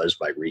than it was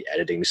by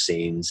re-editing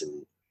scenes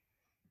and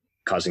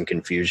causing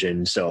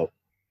confusion. So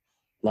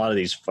a lot of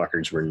these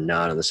fuckers were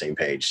not on the same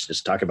page.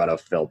 Just talk about a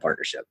failed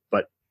partnership.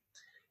 But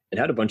it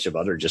had a bunch of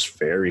other just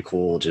very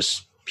cool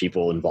just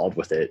people involved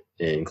with it,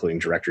 including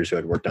directors who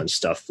had worked on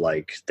stuff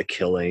like The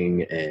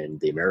Killing and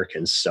The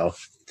Americans. So,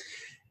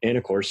 and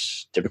of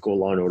course, typical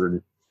Law and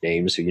Order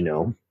names who, you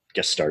know,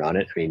 guest starred on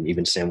it. I mean,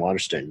 even Sam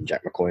Waterston,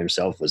 Jack McCoy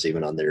himself was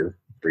even on there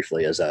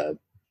briefly as a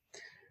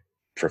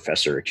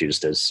professor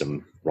accused of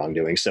some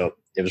wrongdoing. So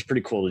it was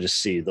pretty cool to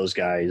just see those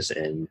guys,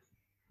 and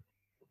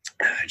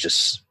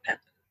just,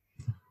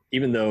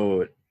 even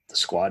though the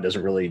squad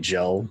doesn't really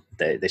gel,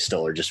 they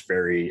still are just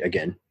very,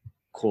 again,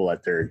 cool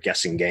at their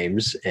guessing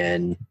games.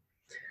 And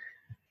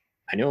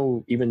I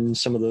know even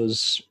some of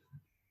those,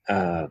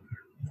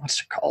 what's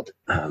it called?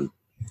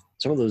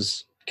 Some of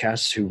those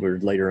casts who were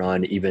later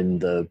on, even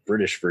the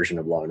British version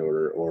of Law and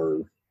Order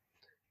or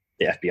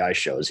the FBI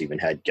shows even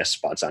had guest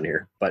spots on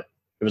here. But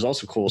it was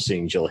also cool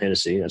seeing Jill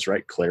Hennessy, that's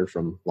right, Claire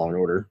from Law and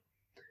Order,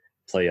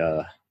 play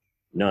a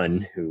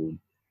nun who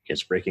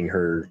gets breaking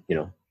her, you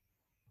know,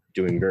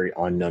 doing very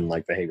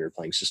nun-like behavior,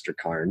 playing Sister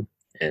Karn.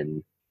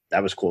 And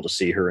that was cool to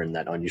see her in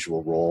that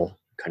unusual role,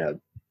 kind of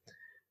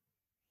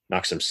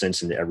knock some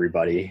sense into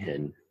everybody.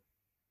 And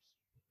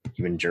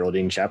even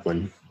Geraldine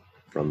Chaplin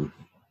from,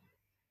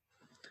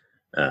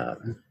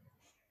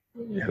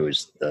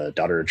 who's the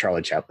daughter of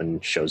Charlie Chaplin,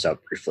 shows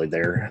up briefly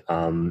there.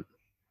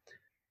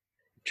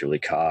 Julie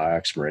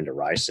Cox, Miranda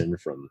Rison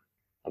from,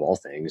 of all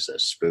things,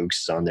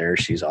 Spooks is on there.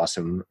 She's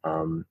awesome.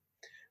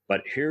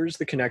 But here's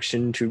the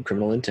connection to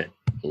Criminal Intent.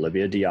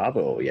 Olivia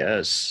Diabo,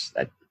 yes.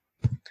 That,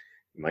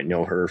 you might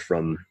know her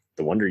from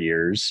The Wonder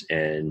Years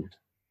and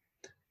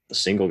The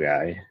Single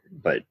Guy.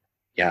 But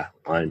yeah,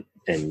 and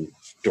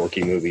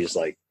dorky movies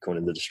like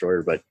Conan the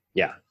Destroyer. But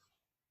yeah,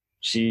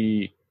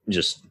 she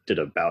just did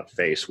a about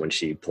face when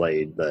she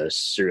played the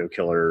serial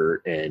killer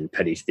and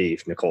petty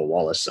thief Nicole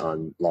Wallace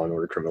on Law and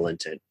Order Criminal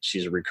Intent.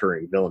 She's a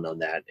recurring villain on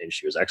that, and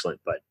she was excellent.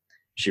 But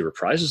she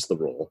reprises the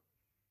role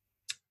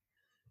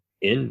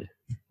in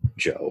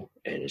Joe,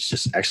 and it's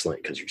just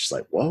excellent because you're just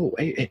like, whoa,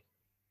 wait.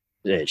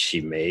 And she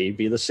may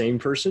be the same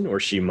person, or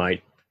she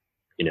might,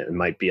 you know, it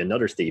might be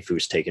another thief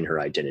who's taken her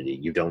identity.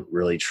 You don't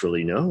really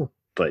truly know.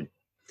 But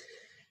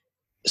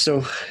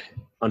so,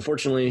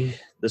 unfortunately,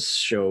 this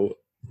show,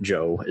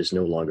 Joe, is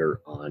no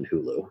longer on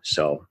Hulu.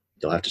 So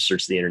you'll have to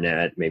search the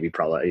internet, maybe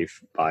probably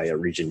buy a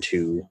region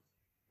 2,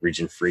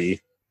 region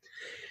free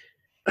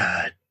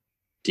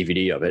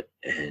DVD of it,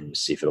 and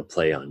see if it'll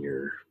play on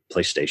your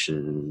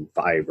PlayStation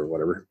 5 or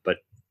whatever. But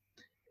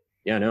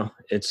yeah, no,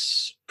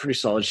 it's a pretty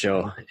solid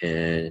show,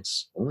 and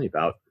it's only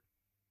about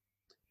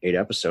 8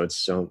 episodes.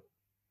 So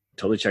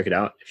totally check it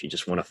out if you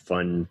just want a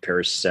fun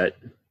Paris set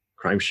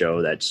crime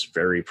show that's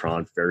very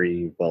prompt,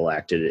 very well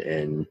acted.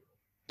 And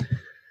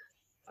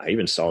I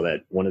even saw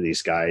that one of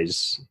these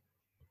guys,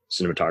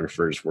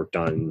 cinematographers, worked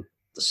on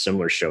the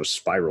similar show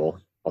Spiral,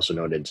 also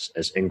known as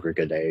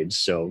Ingrid.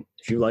 So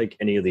if you like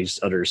any of these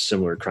other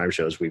similar crime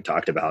shows we've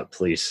talked about,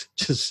 please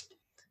just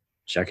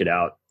check it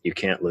out. You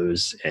can't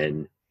lose.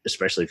 And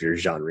especially if you're a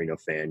Jean Reno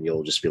fan,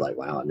 you'll just be like,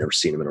 wow, I've never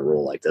seen him in a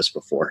role like this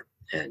before.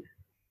 And,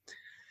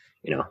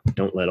 you know,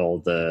 don't let all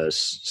the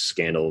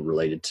scandal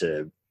related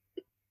to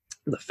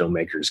the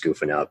filmmakers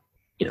goofing up,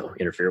 you know,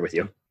 interfere with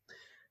you.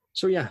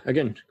 So yeah,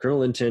 again,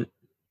 Criminal Intent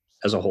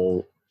as a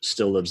whole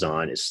still lives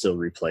on. It's still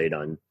replayed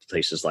on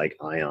places like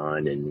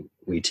Ion and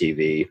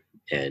WeTV.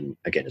 And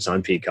again, it's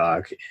on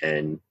Peacock.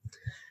 And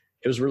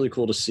it was really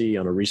cool to see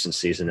on a recent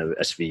season of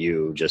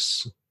SVU,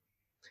 just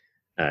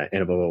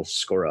Annabelle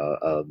Scora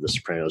of The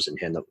Sopranos and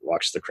Hand That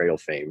Walks the Cradle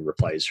fame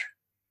replies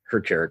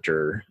her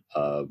character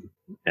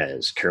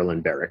as Carolyn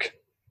Barrick.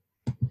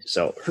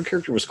 So her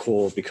character was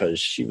cool because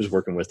she was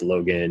working with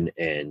Logan,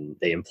 and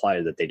they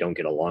implied that they don't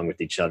get along with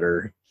each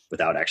other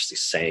without actually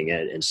saying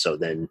it. And so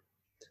then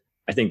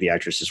I think the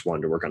actress just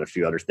wanted to work on a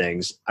few other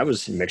things. I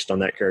was mixed on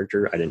that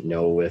character. I didn't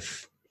know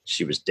if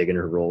she was digging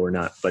her role or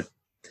not, but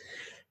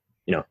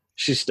you know,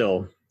 she's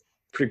still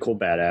pretty cool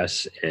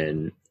badass,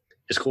 and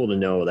it's cool to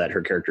know that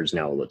her character is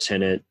now a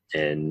lieutenant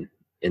and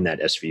in that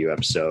SVU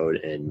episode.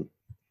 And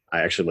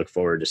I actually look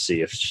forward to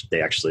see if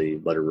they actually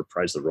let her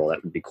reprise the role.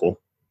 That would be cool.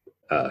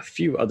 A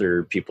few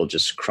other people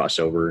just cross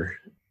over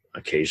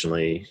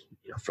occasionally,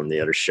 you know, from the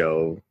other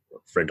show,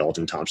 Fred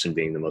Dalton Thompson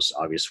being the most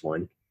obvious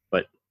one.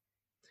 But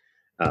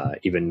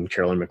Even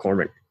Carolyn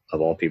McCormick,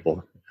 of all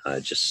people,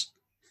 just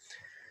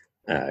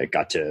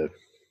got to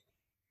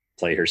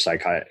play her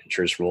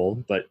psychiatrist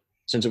role. But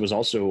since it was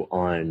also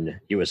on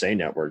USA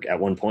Network at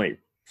one point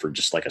for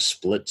just like a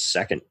split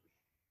second,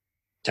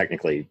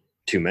 technically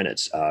 2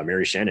 minutes,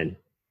 Mary Shannon,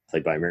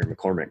 played by Mary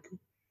McCormick,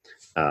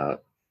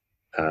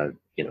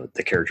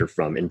 the character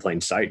from In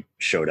Plain Sight,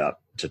 showed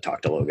up to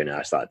talk to Logan. And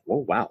I thought,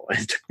 oh, wow.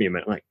 It took me a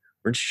minute, like,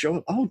 where'd she show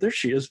up? Oh, there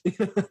she is.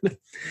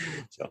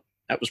 So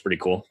that was pretty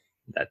cool.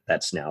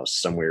 That's now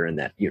somewhere in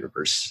that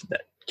universe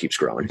that keeps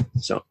growing.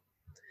 So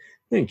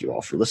thank you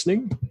all for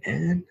listening,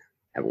 and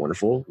have a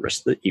wonderful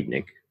rest of the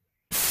evening.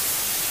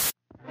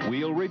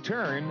 We'll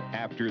return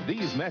after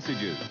these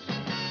messages.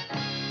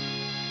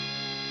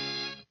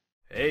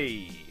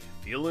 Hey,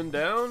 feeling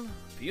down?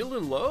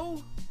 Feeling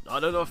low?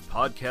 Not enough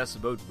podcasts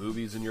about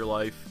movies in your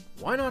life?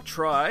 Why not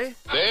try?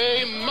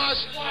 They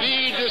must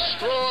be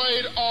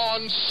destroyed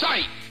on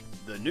sight.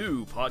 The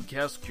new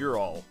Podcast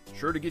Cure-All,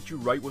 sure to get you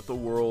right with the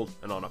world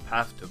and on a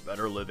path to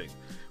better living.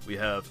 We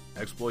have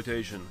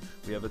exploitation,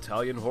 we have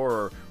Italian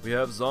horror, we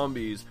have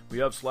zombies, we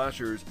have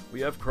slashers,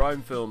 we have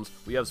crime films,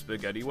 we have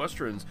spaghetti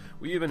westerns,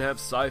 we even have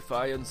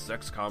sci-fi and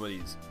sex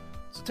comedies.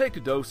 So take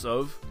a dose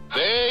of...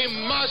 They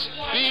must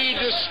be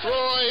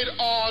destroyed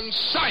on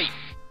sight.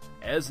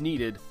 As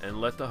needed,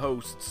 and let the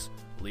hosts,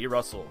 Lee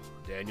Russell,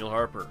 Daniel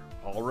Harper,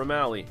 Paul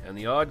Romali, and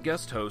the odd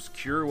guest host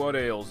cure what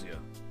ails you.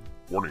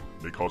 Warning,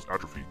 may cause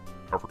atrophy,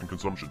 African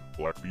consumption,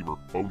 black fever,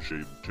 bone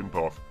shave, chin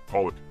cough,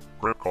 colic,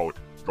 cramp colic,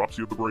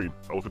 dropsy of the brain,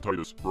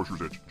 elephantitis,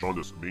 grocer's itch,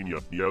 jaundice, mania,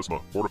 miasma,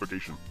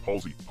 mortification,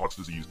 palsy, Pott's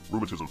disease,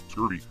 rheumatism,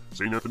 scurvy,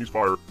 St. Anthony's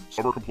fire,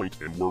 summer complaint,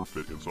 and worm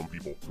fit in some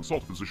people.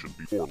 Consult a physician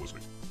before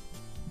listening.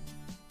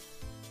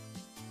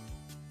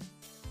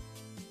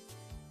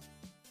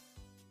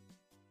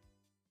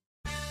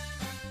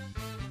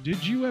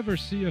 Did you ever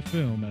see a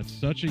film at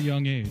such a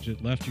young age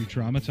it left you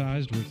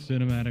traumatized with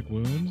cinematic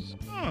wounds?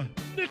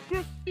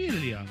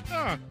 Necrophilia.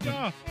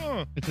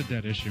 It's a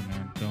dead issue,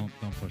 man. Don't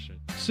push it.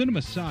 Cinema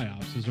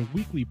Psyops is a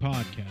weekly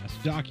podcast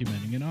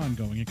documenting an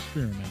ongoing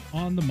experiment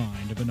on the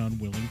mind of an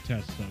unwilling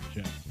test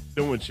subject.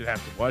 No one should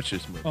have to watch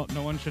this movie. Oh,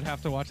 no one should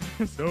have to watch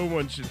this? No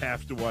one should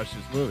have to watch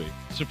this movie.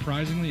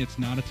 Surprisingly, it's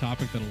not a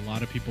topic that a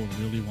lot of people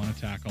really want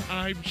to tackle.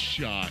 I'm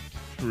shocked,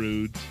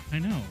 Prudes. I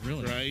know,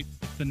 really. Right?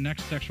 It's the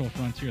next sexual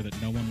frontier that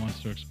no one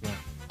wants to explore.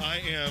 I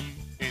am,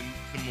 in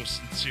the most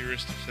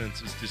sincerest of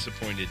senses,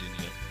 disappointed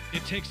in you.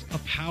 It takes a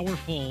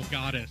powerful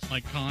goddess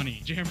like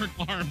Connie, jam her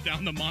arm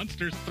down the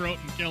monster's throat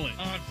and kill it.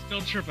 Oh, I'm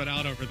still tripping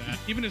out over that.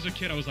 Even as a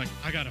kid, I was like,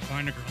 I gotta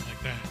find a girl like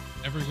that.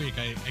 Every week,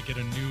 I get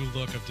a new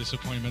look of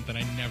disappointment that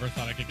I never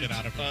thought I could get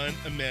out of her.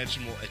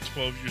 Unimaginable. At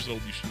 12 years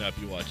old, you should not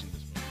be watching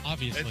this movie.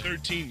 Obviously. At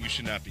 13, you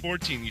should not be.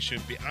 14, you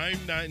shouldn't be. I'm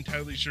not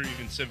entirely sure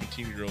even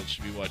 17-year-olds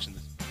should be watching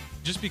this.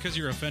 Just because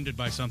you're offended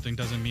by something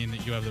doesn't mean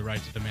that you have the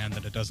right to demand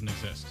that it doesn't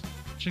exist.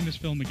 Watching this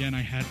film again,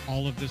 I had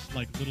all of this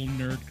like little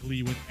nerd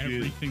glee with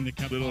everything that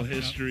kept little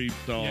history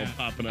all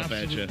popping up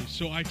absolutely. at you.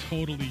 So I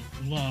totally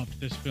loved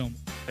this film.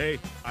 Hey,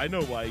 I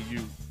know why you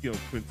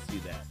couldn't see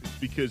that. It's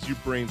because your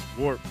brain's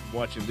warped from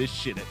watching this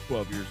shit at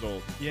 12 years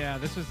old. Yeah,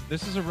 this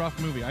is a rough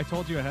movie. I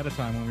told you ahead of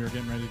time when we were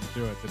getting ready to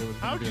do it that it was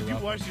going to be a rough How did you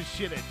watch one. this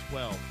shit at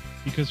 12?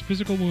 Because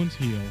physical wounds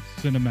heal,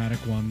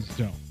 cinematic ones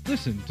don't.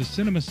 Listen to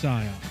Cinema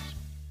Psyops.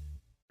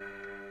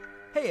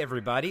 Hey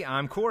everybody,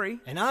 I'm Corey.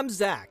 And I'm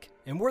Zach,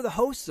 and we're the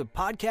hosts of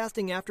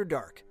Podcasting After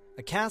Dark,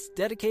 a cast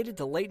dedicated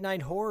to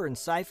late-night horror and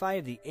sci-fi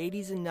of the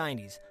 80s and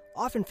 90s,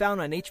 often found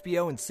on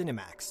HBO and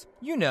Cinemax.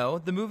 You know,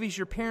 the movies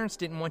your parents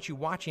didn't want you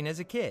watching as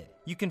a kid.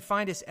 You can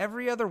find us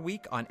every other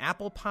week on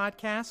Apple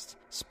Podcasts,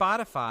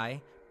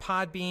 Spotify,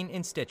 Podbean,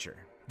 and Stitcher.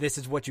 This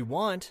is what you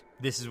want.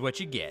 This is what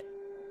you get.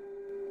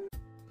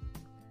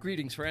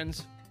 Greetings,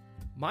 friends.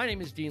 My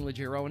name is Dean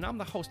Legero, and I'm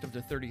the host of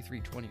the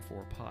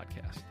 3324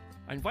 podcast.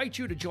 I invite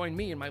you to join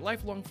me and my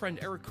lifelong friend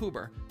Eric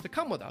Huber to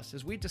come with us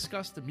as we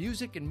discuss the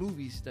music and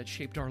movies that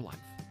shaped our life.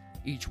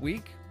 Each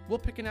week, we'll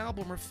pick an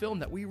album or film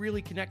that we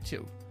really connect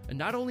to, and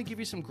not only give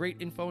you some great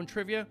info and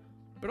trivia,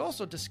 but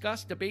also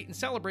discuss, debate, and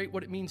celebrate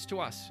what it means to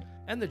us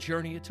and the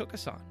journey it took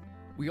us on.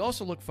 We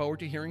also look forward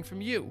to hearing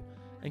from you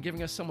and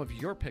giving us some of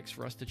your picks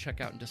for us to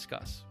check out and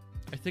discuss.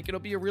 I think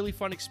it'll be a really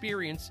fun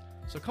experience,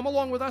 so come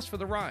along with us for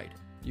the ride.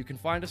 You can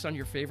find us on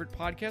your favorite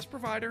podcast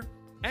provider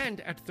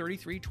and at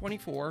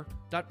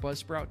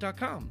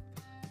 3324.buzzsprout.com.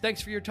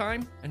 Thanks for your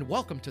time, and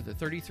welcome to the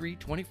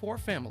 3324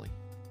 family.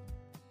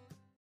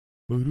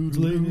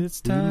 It's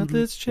time,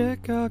 let's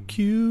check our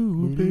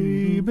cue,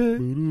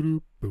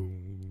 baby.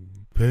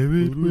 Pair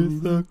it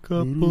with a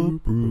couple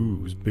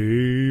brews,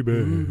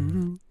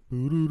 baby.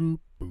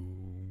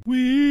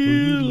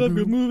 We love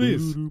good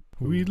movies.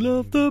 We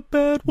love the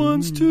bad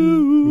ones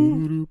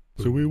too.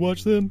 So we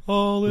watch them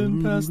all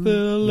and pass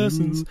their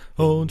lessons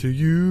on to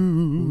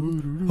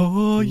you.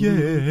 Oh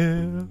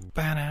yeah.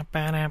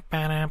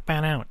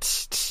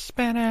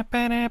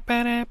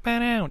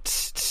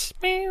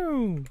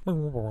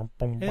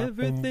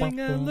 Everything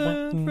I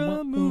learned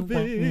from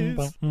movies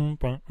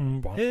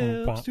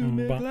helps to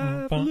make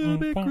life a little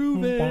bit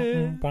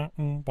groovy.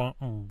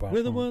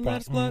 With a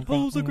one-liner plot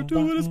holes and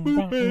gratuitous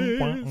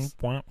movies.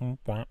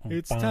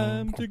 It's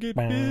time to get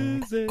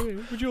busy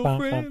with your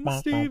friend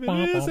Steve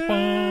and Izzy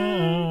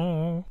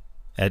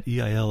at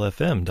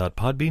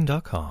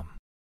eilfm.podbean.com.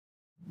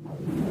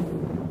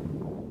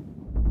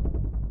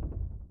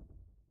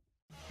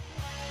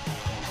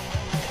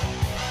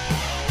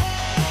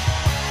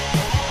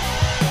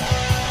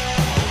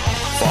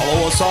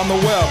 Follow us on the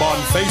web on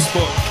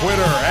Facebook,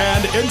 Twitter,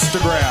 and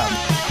Instagram.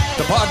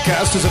 The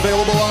podcast is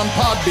available on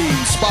Podbean,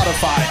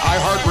 Spotify,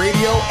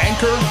 iHeartRadio,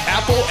 Anchor,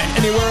 Apple, and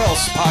anywhere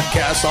else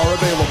podcasts are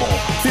available.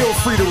 Feel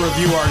free to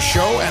review our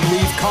show and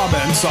leave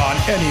comments on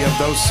any of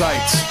those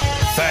sites.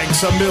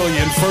 Thanks a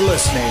million for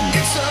listening.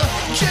 It's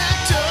a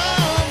jacked up